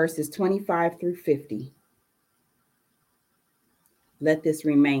read verses 25 through 50. Let this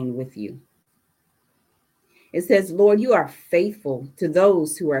remain with you. It says, Lord, you are faithful to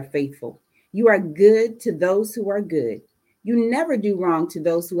those who are faithful. You are good to those who are good. You never do wrong to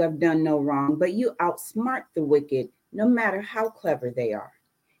those who have done no wrong, but you outsmart the wicked, no matter how clever they are.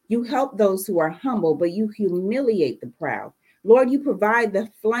 You help those who are humble, but you humiliate the proud. Lord, you provide the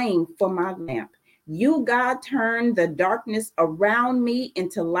flame for my lamp. You, God, turn the darkness around me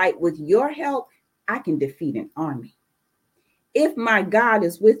into light. With your help, I can defeat an army. If my God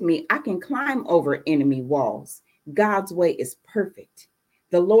is with me, I can climb over enemy walls. God's way is perfect.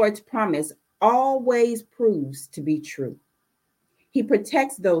 The Lord's promise always proves to be true. He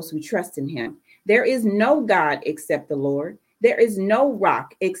protects those who trust in him. There is no God except the Lord. There is no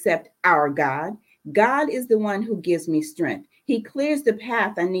rock except our God. God is the one who gives me strength. He clears the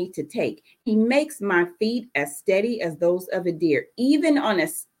path I need to take. He makes my feet as steady as those of a deer. Even on a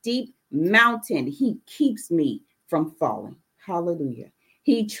steep mountain, he keeps me from falling. Hallelujah.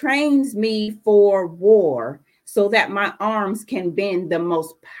 He trains me for war so that my arms can bend the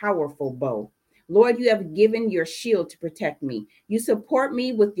most powerful bow. Lord, you have given your shield to protect me. You support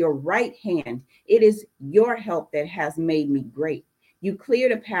me with your right hand. It is your help that has made me great. You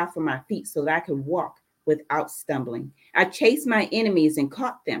cleared a path for my feet so that I could walk without stumbling. I chased my enemies and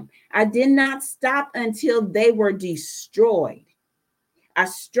caught them. I did not stop until they were destroyed. I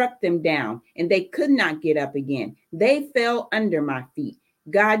struck them down and they could not get up again. They fell under my feet.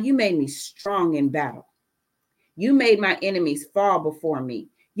 God, you made me strong in battle. You made my enemies fall before me.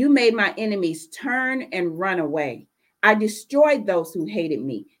 You made my enemies turn and run away. I destroyed those who hated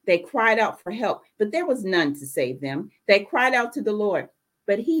me. They cried out for help, but there was none to save them. They cried out to the Lord,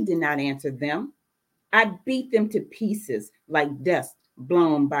 but he did not answer them. I beat them to pieces like dust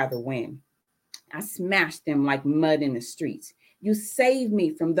blown by the wind. I smashed them like mud in the streets. You saved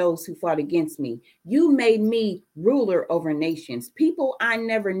me from those who fought against me. You made me ruler over nations. People I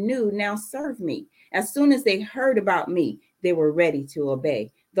never knew now serve me. As soon as they heard about me, they were ready to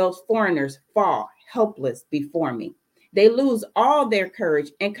obey. Those foreigners fall helpless before me. They lose all their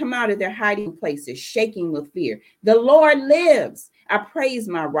courage and come out of their hiding places, shaking with fear. The Lord lives. I praise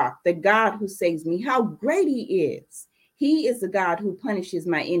my rock, the God who saves me. How great he is. He is the God who punishes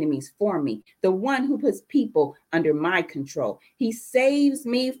my enemies for me, the one who puts people under my control. He saves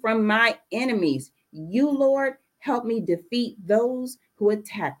me from my enemies. You, Lord, help me defeat those who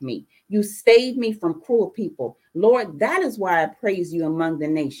attack me. You save me from cruel people. Lord, that is why I praise you among the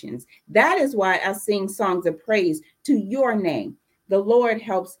nations. That is why I sing songs of praise to your name. The Lord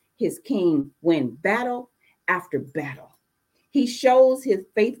helps his king win battle after battle. He shows his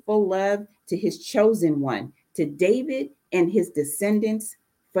faithful love to his chosen one, to David and his descendants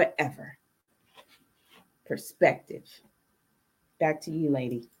forever. Perspective. Back to you,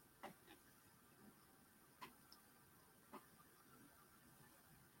 lady.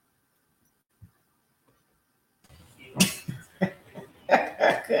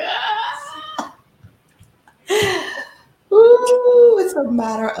 Ooh, it's a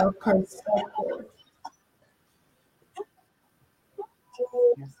matter of perspective.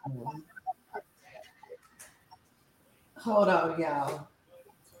 Yes, Lord. Hold on, y'all.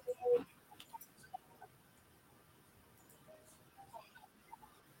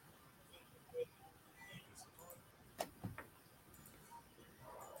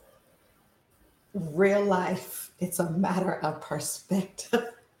 Real life, it's a matter of perspective.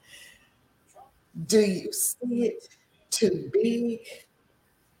 Do you see it too big,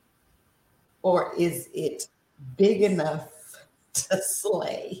 or is it big enough to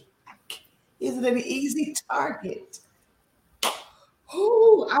slay? Is it an easy target?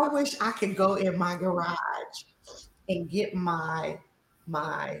 Oh, I wish I could go in my garage and get my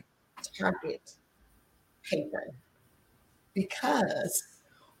target paper, because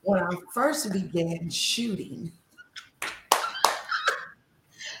when I first began shooting,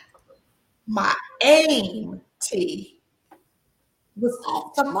 my aim T was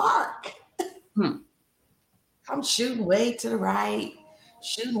off the mark. Hmm. I'm shooting way to the right,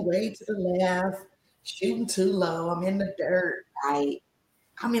 shooting way to the left, shooting too low. I'm in the dirt, right?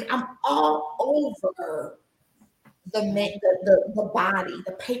 I mean, I'm all over the body,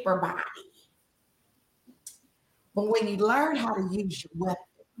 the paper body. But when you learn how to use your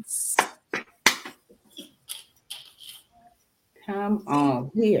weapons, Come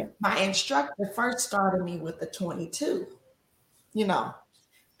on here. my instructor first started me with the 22. You know,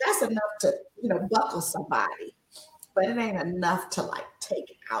 that's enough to, buckle somebody, but it ain't enough to like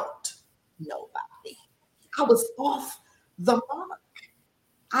take out nobody. I was off the mark.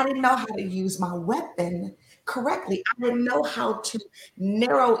 I didn't know how to use my weapon correctly. I didn't know how to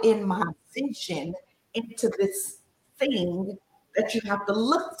narrow in my vision into this thing that you have to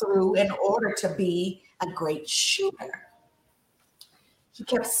look through in order to be a great shooter. She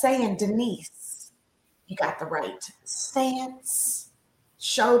kept saying, Denise, you got the right stance,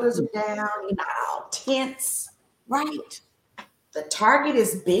 shoulders are down, you're not all tense, right? The target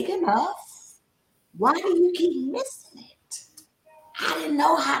is big enough. Why do you keep missing it? I didn't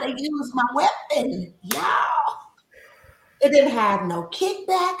know how to use my weapon, y'all. It didn't have no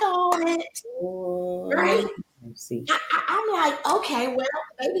kickback on it, right? Oh, see. I'm like, okay, well,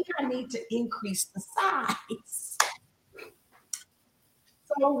 maybe I need to increase the size.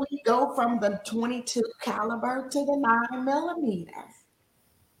 So we go from the 22 caliber to the 9 millimeter.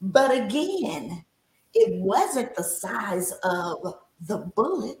 But again, it wasn't the size of the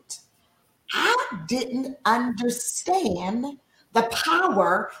bullet. I didn't understand the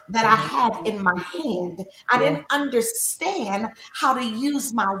power that I had in my hand. I Yeah. didn't understand how to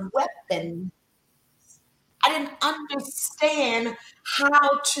use my weapon. I didn't understand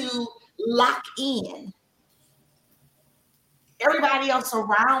how to lock in. Everybody else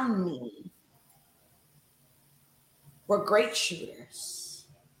around me were great shooters.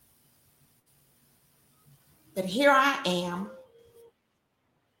 But here I am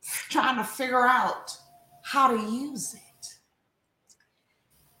trying to figure out how to use it.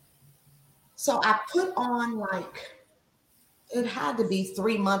 So I put on like, it had to be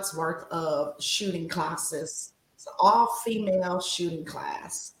 3 months worth of shooting classes. It's an all female shooting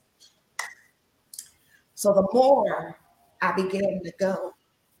class. So the more I began to go,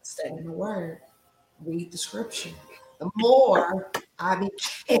 study the word, read the scripture, the more I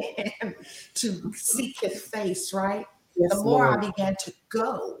began to seek his face, right? The Yes, more I Lord. began to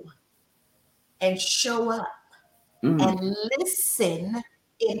go and show up Mm. and listen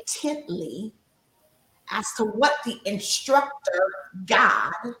intently as to what the instructor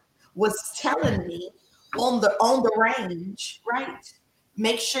God was telling me on the range, right?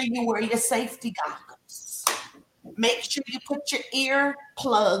 Make sure you wear your safety goggles. Make sure you put your ear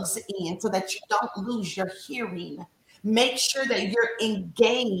plugs in so that you don't lose your hearing. Make sure that you're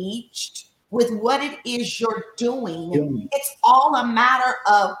engaged with what it is you're doing. It's all a matter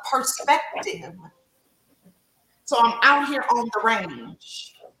of perspective. So I'm out here on the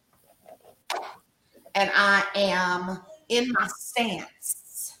range and I am in my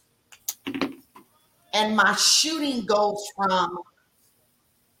stance, and my shooting goes from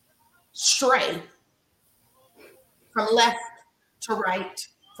stray, from left to right,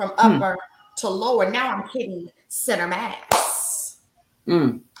 from upper to lower. Now I'm hitting center mass.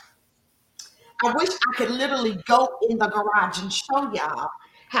 I wish I could literally go in the garage and show y'all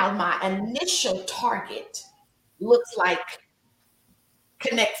how my initial target looks like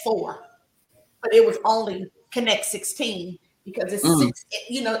Connect 4, but it was only Connect 16 because it's six,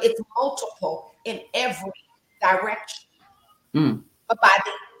 it's multiple in every direction. But by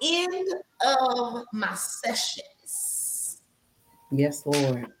the end of my sessions, yes,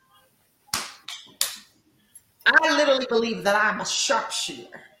 Lord, I literally believe that I'm a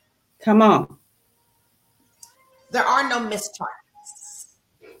sharpshooter. Come on. There are no missed targets.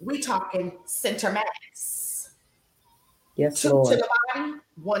 We talking center mass. Yes, 2 Lord. to the body,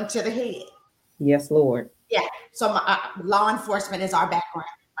 1 to the head. Yes, Lord. Yeah. So my, law enforcement is our background,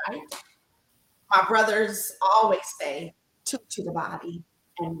 right? My brothers always say 2 to the body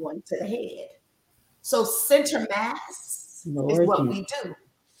and 1 to the head. So center mass is what we do.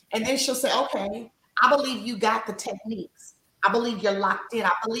 And then she'll say, okay, I believe you got the techniques. I believe you're locked in.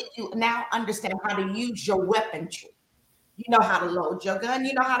 I believe you now understand how to use your weaponry. You know how to load your gun.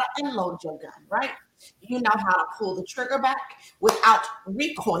 You know how to unload your gun, right? You know how to pull the trigger back without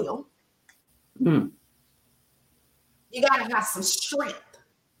recoil. You got to have some strength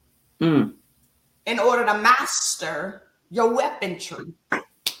in order to master your weaponry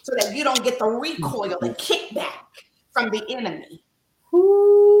so that you don't get the recoil and kickback from the enemy.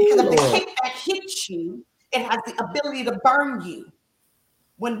 Because if the kickback hits you, it has the ability to burn you.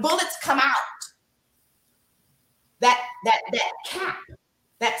 When bullets come out, that cap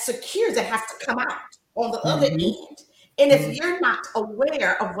that secures it has to come out on the other end. And if you're not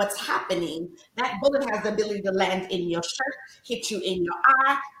aware of what's happening, that bullet has the ability to land in your shirt, hit you in your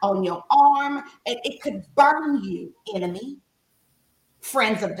eye, on your arm, and it could burn you, enemy,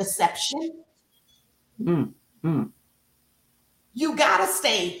 friends of deception. You gotta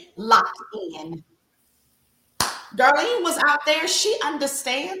stay locked in. Darlene was out there. She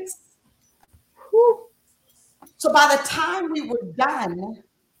understands. So by the time we were done,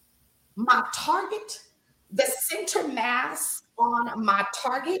 my target, the center mass on my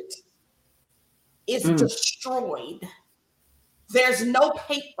target is destroyed. There's no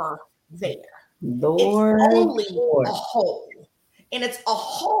paper there. Lord, it's only a hole. And it's a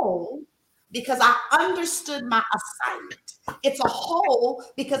hole because I understood my assignment. It's a hole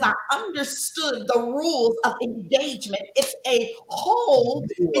because I understood the rules of engagement. It's a hole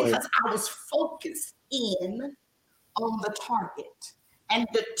because I was focused in on the target and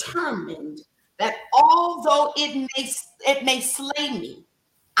determined that although it may slay me,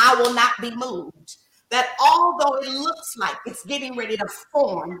 I will not be moved. That although it looks like it's getting ready to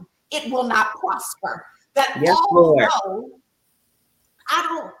form, it will not prosper. That although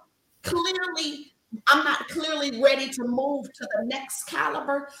I'm not clearly ready to move to the next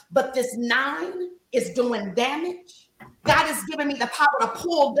caliber, but this 9 is doing damage. God has given me the power to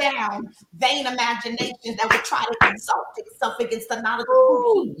pull down vain imaginations that would try to exalt itself against the knowledge of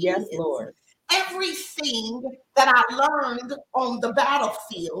who He is. Lord. Everything that I learned on the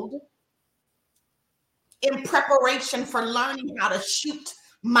battlefield in preparation for learning how to shoot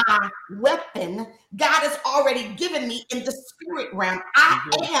my weapon, God has already given me in the spirit realm. I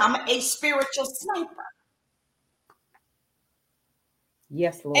am a spiritual sniper.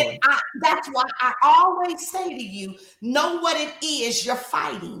 Yes, Lord. And that's why I always say to you, know what it is you're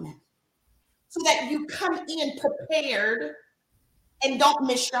fighting so that you come in prepared and don't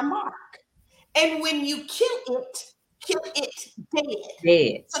miss your mark. And when you kill it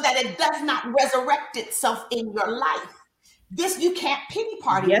dead so that it does not resurrect itself in your life. This you can't pity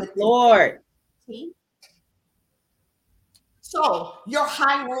party with. Yes, Lord. See? So your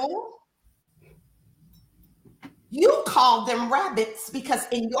high rule, you called them rabbits because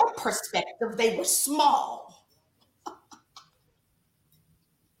in your perspective, they were small.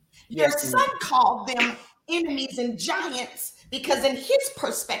 Your son called them enemies and giants because in his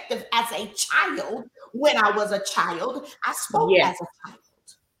perspective as a child, when I was a child, I spoke as a child.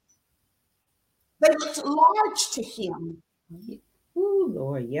 They looked large to him. Oh,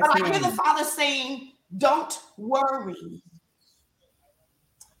 Lord. Yes, But I hear the ma'am. Father saying, don't worry.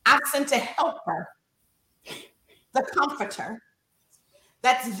 I sent a helper, the comforter,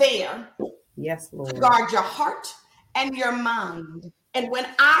 that's there Yes, to Lord. guard your heart and your mind. And when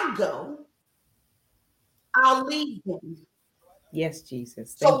I go, I'll lead them. Yes,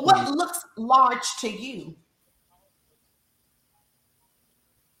 Jesus. So Thank you. what looks large to you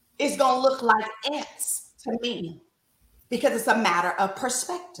is going to look like ants to me because it's a matter of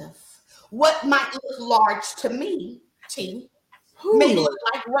perspective. What might look large to me, T, Oh, may look Lord.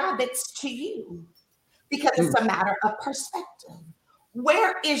 like rabbits to you because Mm. it's a matter of perspective.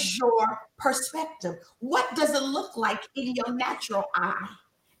 Where is your perspective? What does it look like in your natural eye?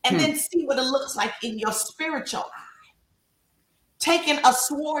 And Hmm. then see what it looks like in your spiritual eye. Taking a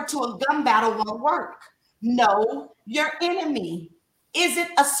sword to a gun battle won't work. No, your enemy. Is it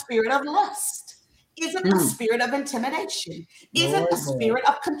a spirit of lust? Is it a Hmm. spirit of intimidation? Is it a Lord, Lord. spirit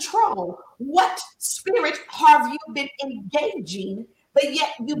of control? What spirit have you been engaging, but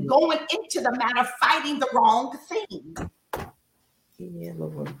yet you going into the matter fighting the wrong thing? Yeah,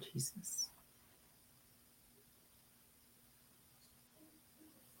 Lord Jesus.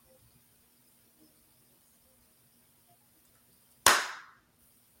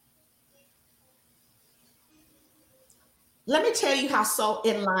 Let me tell you how soul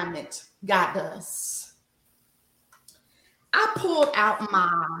alignment God does. I pulled out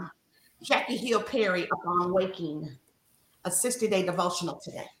my Jackie Hill Perry upon waking, a 60-day devotional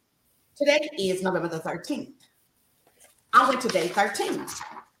today. Today is November the 13th. I went to day 13.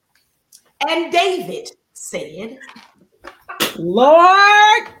 And David said,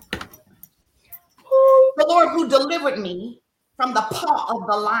 Lord. the Lord who delivered me from the paw of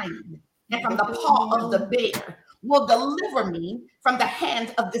the lion and from the paw of the bear will deliver me from the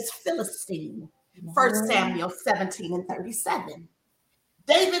hand of this Philistine. 1 Samuel 17 and 37.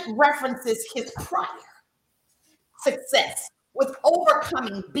 David references his prior success with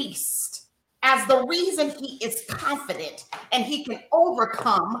overcoming beast as the reason he is confident and he can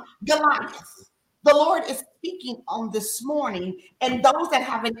overcome Goliath. The Lord is speaking on this morning, and those that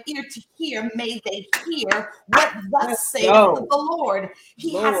have an ear to hear, may they hear what thus Let's saith the go. Lord.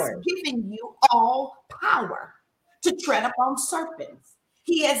 He has Lord. given you all power to tread upon serpents.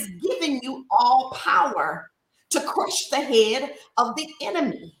 He has given you all power to crush the head of the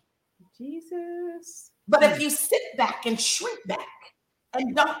enemy. Jesus. But if you sit back and shrink back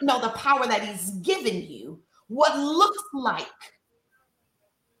and don't know the power that he's given you, what looks like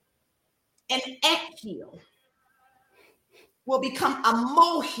an anthill will become a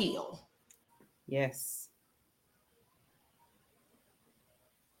molehill. Yes.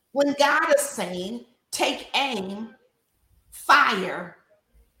 When God is saying, take aim, fire,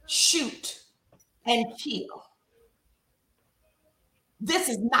 shoot, and kill, this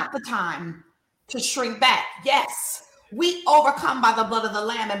is not the time to shrink back. Yes, we overcome by the blood of the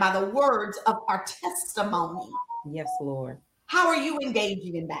Lamb and by the words of our testimony. Yes, Lord. How are you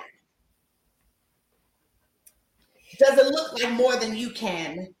engaging in that? Does it look like more than you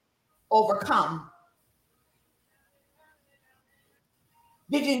can overcome?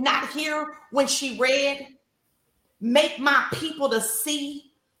 Did you not hear when she read, make my people to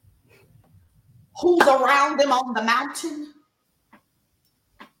see who's around them on the mountain?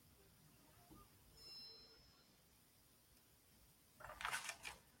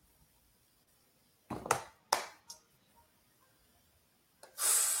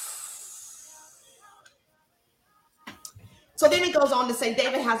 So then it goes on to say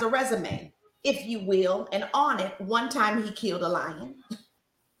David has a resume, if you will, and on it, one time he killed a lion,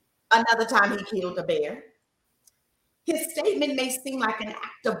 another time he killed a bear. His statement may seem like an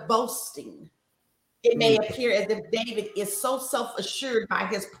act of boasting. It may appear as if David is so self assured by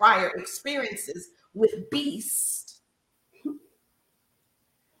his prior experiences with beasts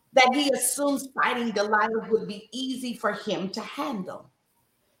that he assumes fighting Goliath would be easy for him to handle.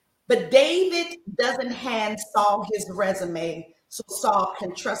 But David doesn't hand Saul his resume so Saul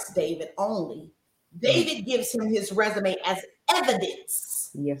can trust David only. David gives him his resume as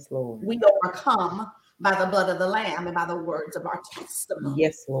evidence Yes, Lord. we overcome by the blood of the Lamb and by the words of our testimony.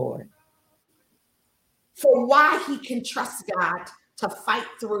 Yes, Lord. For why he can trust God to fight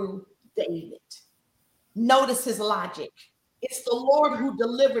through David. Notice his logic. It's the Lord who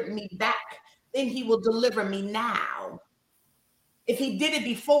delivered me back, then he will deliver me now. If he did it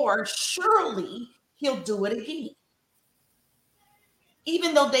before, surely he'll do it again.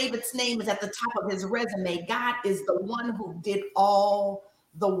 Even though David's name is at the top of his resume, God is the one who did all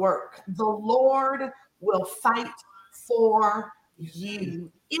the work. The Lord will fight for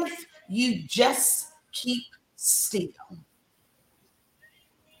you if you just keep still.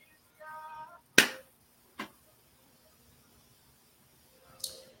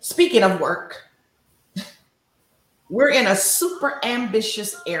 Speaking of work, we're in a super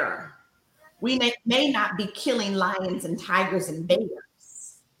ambitious era. We may not be killing lions and tigers and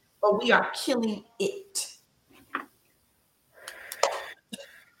bears, but we are killing it.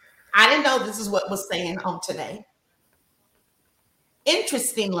 I didn't know this is what was saying on today.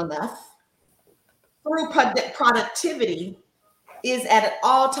 Interesting enough, through productivity is at an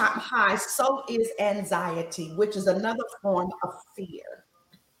all-time high, so is anxiety, which is another form of fear.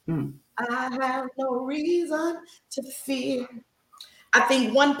 Mm. I have no reason to fear. I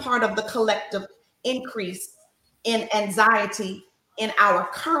think one part of the collective increase in anxiety in our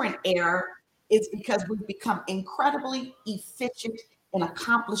current era is because we've become incredibly efficient in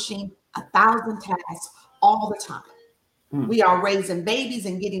accomplishing 1,000 tasks all the time. Mm. We are raising babies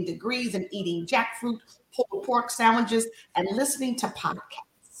and getting degrees and eating jackfruit, pulled pork sandwiches, and listening to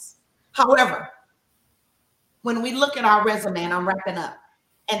podcasts. However, when we look at our resume, and I'm wrapping up,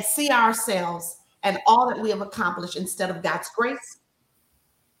 and see ourselves and all that we have accomplished instead of God's grace,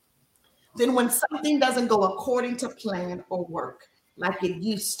 then when something doesn't go according to plan or work like it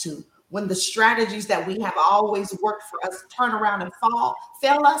used to, when the strategies that we have always worked for us turn around and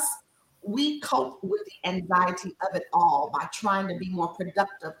fail us, we cope with the anxiety of it all by trying to be more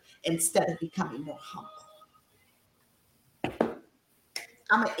productive instead of becoming more humble.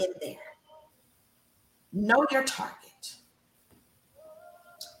 I'm going to end there. Know your target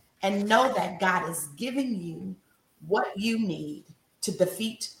and know that God is giving you what you need to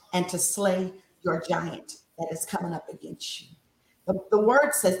defeat and to slay your giant that is coming up against you. The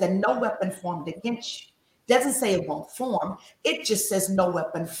word says that no weapon formed against you. Doesn't say it won't form. It just says no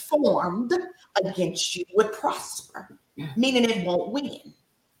weapon formed against you would prosper, meaning it won't win.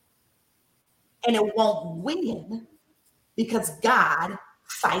 And it won't win because God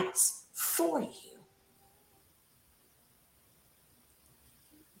fights for you.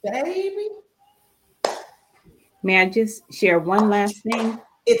 Baby, May I just share one last thing?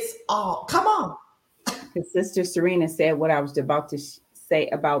 it's all, come on. Because Sister Serena said what I was about to say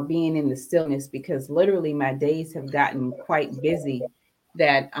about being in the stillness, because literally my days have gotten quite busy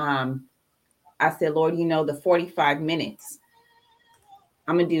that I said, Lord, the 45 minutes,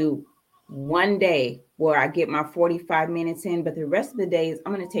 I'm going to do one day where I get my 45 minutes in, but the rest of the days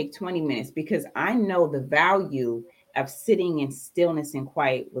I'm going to take 20 minutes because I know the value of sitting in stillness and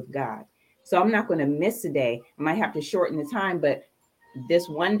quiet with God. So I'm not going to miss a day. I might have to shorten the time, but this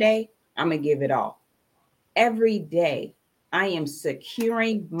one day, I'm going to give it all. Every day, I am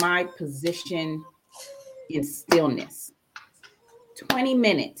securing my position in stillness. 20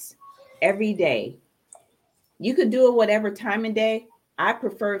 minutes every day. You could do it whatever time of day. I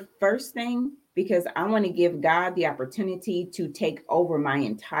prefer first thing because I want to give God the opportunity to take over my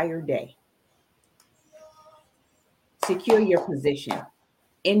entire day. Secure your position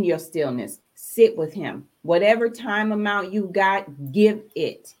in your stillness. Sit with him. Whatever time amount you got, give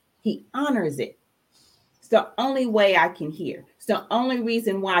it. He honors it. It's the only way I can hear. It's the only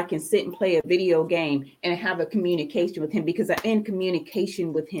reason why I can sit and play a video game and have a communication with him, because I'm in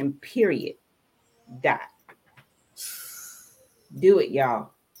communication with him, period. Dot. Do it,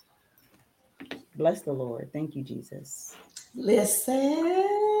 y'all. Bless the Lord. Thank you, Jesus. Listen,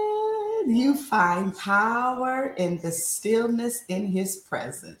 you find power in the stillness in his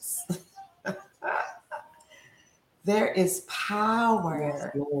presence. There is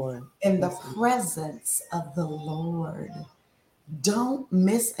power in the presence of the Lord. Don't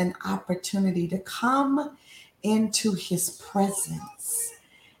miss an opportunity to come into his presence.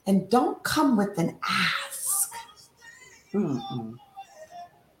 And don't come with an ask. Mm-mm.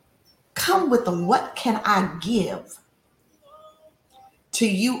 Come with a what can I give to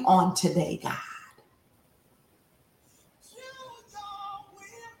you on today, God.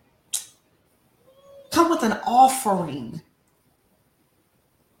 Come with an offering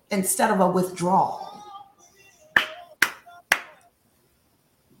instead of a withdrawal.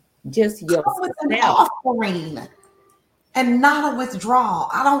 Just yourself. Come with an offering and not a withdrawal.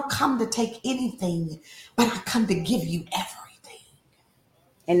 I don't come to take anything, but I come to give you everything.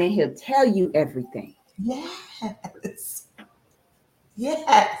 And then he'll tell you everything. Yes.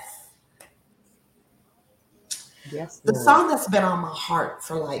 Yes. Yes. The song that's been on my heart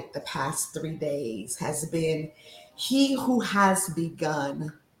for like the past 3 days has been, He who has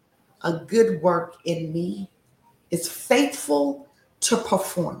begun a good work in me is faithful to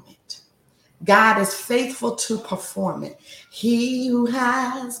perform it. God is faithful to perform it. He who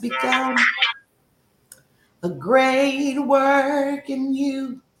has begun a great work in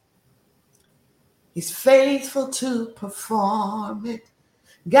you. He's faithful to perform it.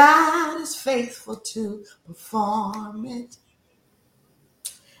 God is faithful to perform it.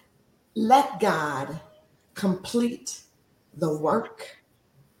 Let God complete the work,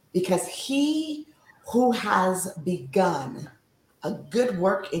 because he who has begun a good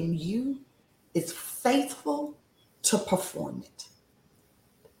work in you is faithful to perform it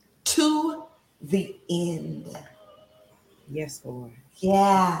to the end. Yes, Lord.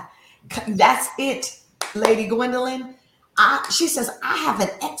 Yeah, that's it, Lady Gwendolyn. She says, I have an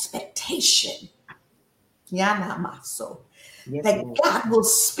expectation, yeah, not my soul, Yes, that Lord. God will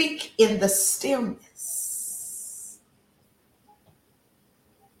speak in the stillness.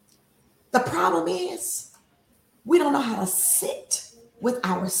 The problem is, we don't know how to sit with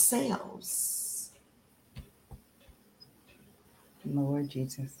ourselves Lord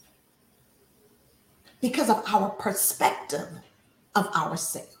Jesus. because of our perspective of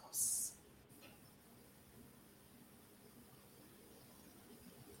ourselves.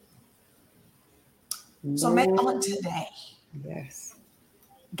 So may on Lord. today, Yes.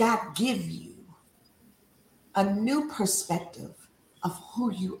 God give you a new perspective of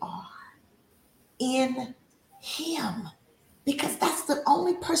who you are in Him, because that's the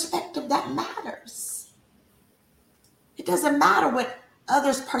only perspective that matters. It doesn't matter what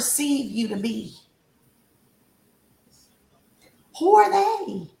others perceive you to be. Who are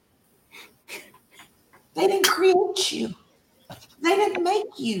they? They didn't create you, they didn't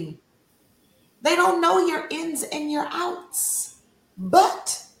make you, they don't know your ins and your outs,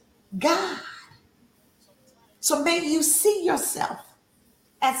 but God. So may you see yourself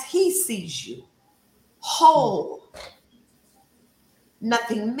as He sees you, whole,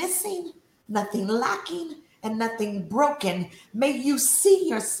 nothing missing, nothing lacking, and nothing broken. May you see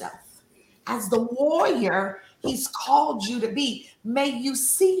yourself as the warrior He's called you to be. May you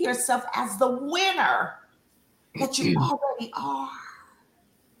see yourself as the winner that you already are.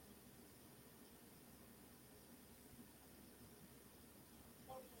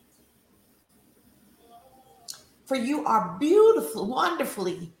 For you are beautiful,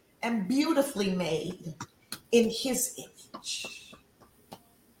 wonderfully, and beautifully made in His image.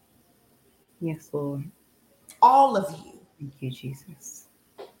 Yes, Lord. All of you, Thank you, Jesus.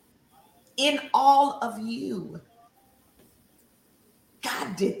 in all of you,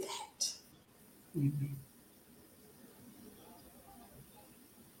 God did that. Amen.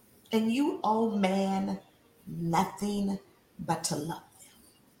 And you owe man nothing but to love them.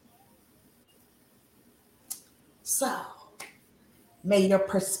 So may your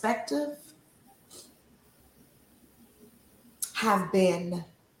perspective have been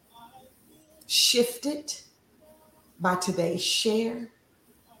shifted by today's share.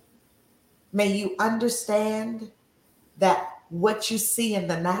 May you understand that what you see in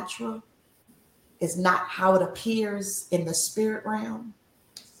the natural is not how it appears in the spirit realm.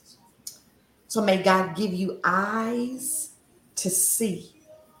 So may God give you eyes to see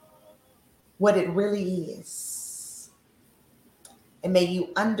what it really is. And may you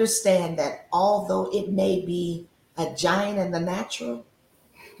understand that although it may be a giant in the natural,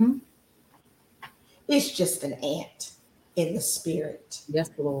 Hmm. it's just an ant in the spirit. Yes,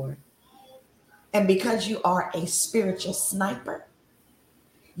 Lord. And because you are a spiritual sniper,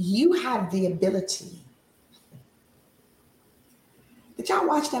 you have the ability. Did y'all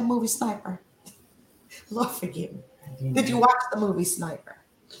watch that movie Sniper? Lord forgive me. I did Did you not. watch the movie Sniper?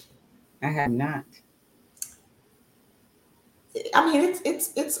 I have not. I mean,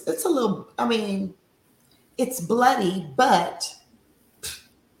 it's a little. I mean, it's bloody, but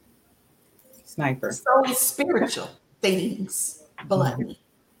Sniper. so is spiritual things Mhm. bloody.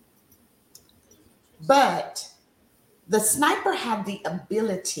 But the sniper had the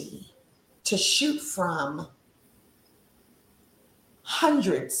ability to shoot from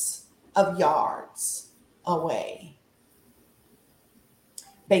hundreds of yards away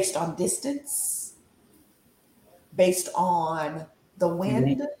based on distance, based on the Amen.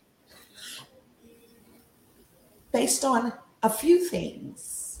 wind, based on a few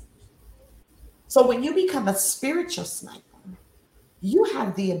things. So when you become a spiritual sniper, you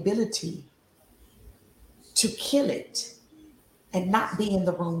have the ability to kill it and not be in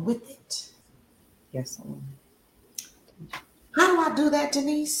the room with it. Yes, Lord. How do I do that,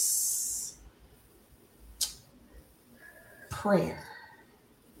 Denise? Prayer,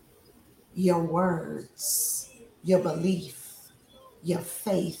 your words, your belief, your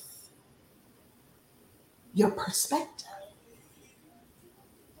faith, your perspective.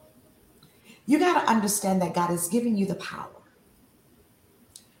 You got to understand that God is giving you the power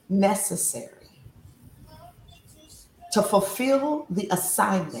necessary to fulfill the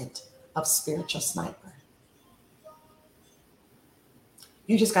assignment of spiritual sniper.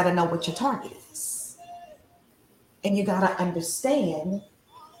 You just got to know what your target is. And you got to understand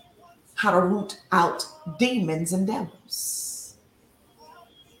how to root out demons and devils.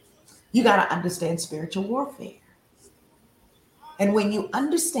 You got to understand spiritual warfare. And when you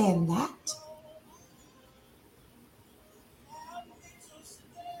understand that,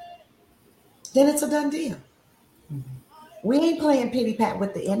 then it's a done deal. We ain't playing pity pat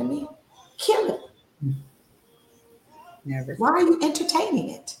with the enemy. Kill it. Never. Why are you entertaining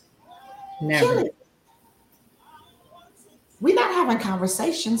it? Never. Kill it. We're not having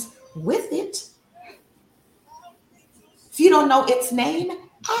conversations with it. If you don't know its name,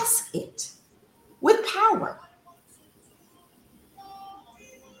 ask it with power.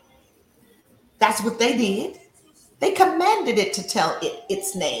 That's what they did. They commanded it to tell it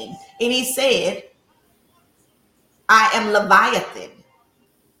its name. And he said, I am Leviathan.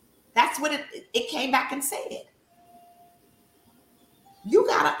 That's what it came back and said. You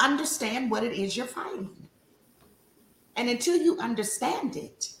got to understand what it is you're fighting. And until you understand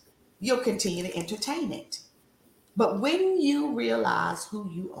it, you'll continue to entertain it. But when you realize who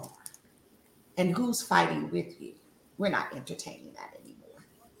you are and who's fighting with you, we're not entertaining that anymore.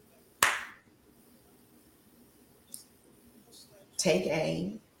 Take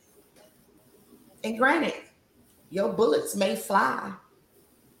aim. And granted, your bullets may fly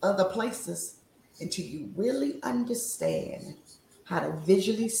other places until you really understand how to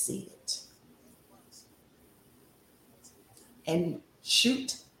visually see it and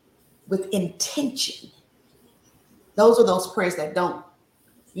shoot with intention. Those are those prayers that don't,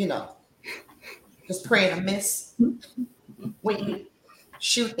 just pray and miss. When you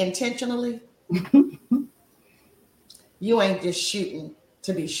shoot intentionally, you ain't just shooting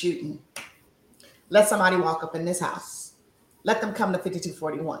to be shooting. Let somebody walk up in this house. Let them come to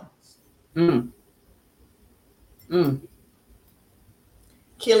 5241.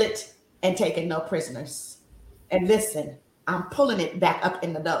 Kill it and taking no prisoners. And listen, I'm pulling it back up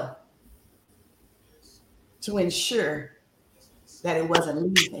in the door to ensure that it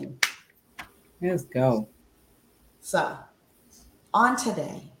wasn't leaving. Let's go. So, on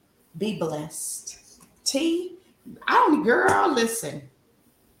today, be blessed. Girl, listen.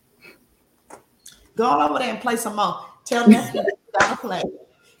 Go on over there and play some more. Tell nephew you gotta play.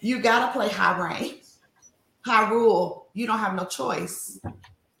 You gotta play high rank, high rule. You don't have no choice.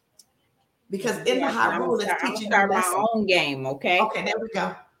 Because in the high rule, it's teaching you my own game, okay? Okay, there we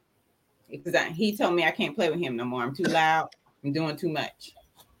go. Because he told me I can't play with him no more. I'm too loud. I'm doing too much.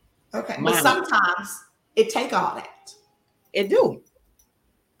 Okay, but sometimes it take all that. It do.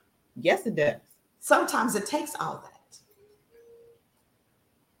 Yes, it does. Sometimes it takes all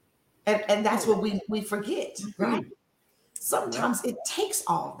that. And that's what we forget, right? Sometimes it takes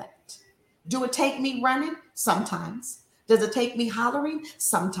all that. Do it take me running? Sometimes. Does it take me hollering?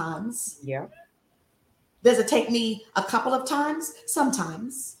 Sometimes. Yeah. Does it take me a couple of times?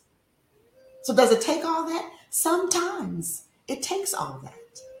 Sometimes. So does it take all that? Sometimes. It takes all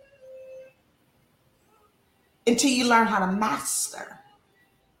that. Until you learn how to master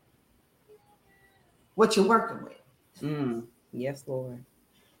what you're working with. Yes, Lord.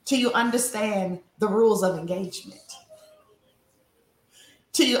 Till you understand the rules of engagement.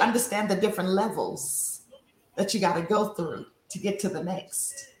 Till you understand the different levels that you got to go through to get to the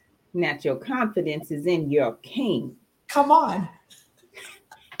next. Now your confidence is in your king. Come on.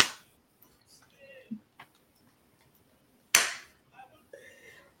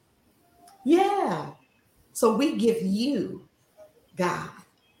 Yeah. So we give you, God,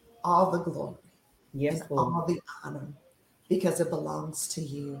 all the glory. Yes, and Lord. all the honor because it belongs to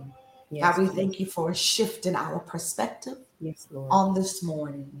you. Yes, God, we thank you for shifting our perspective yes, Lord. on this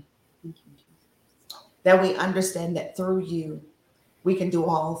morning. Thank you, Jesus. That we understand that through you, we can do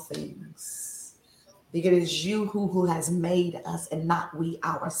all things. Because it is you who has made us and not we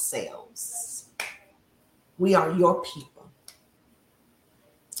ourselves. We are your people.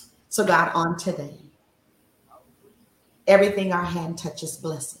 So God, on today, everything our hand touches,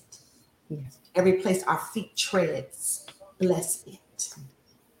 bless it. Yes. Every place our feet treads, bless it.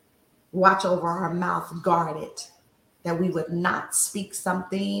 Watch over our mouth, guard it, that we would not speak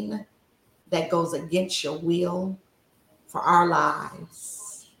something that goes against your will for our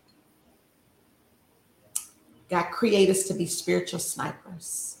lives. God, create us to be spiritual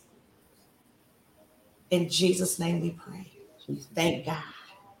snipers. In Jesus' name we pray. Jesus. Thank God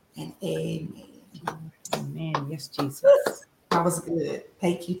and amen. Amen. Yes, Jesus. That was good.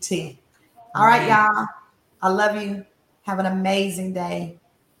 Thank you, T. All right, y'all. I love you. Have an amazing day.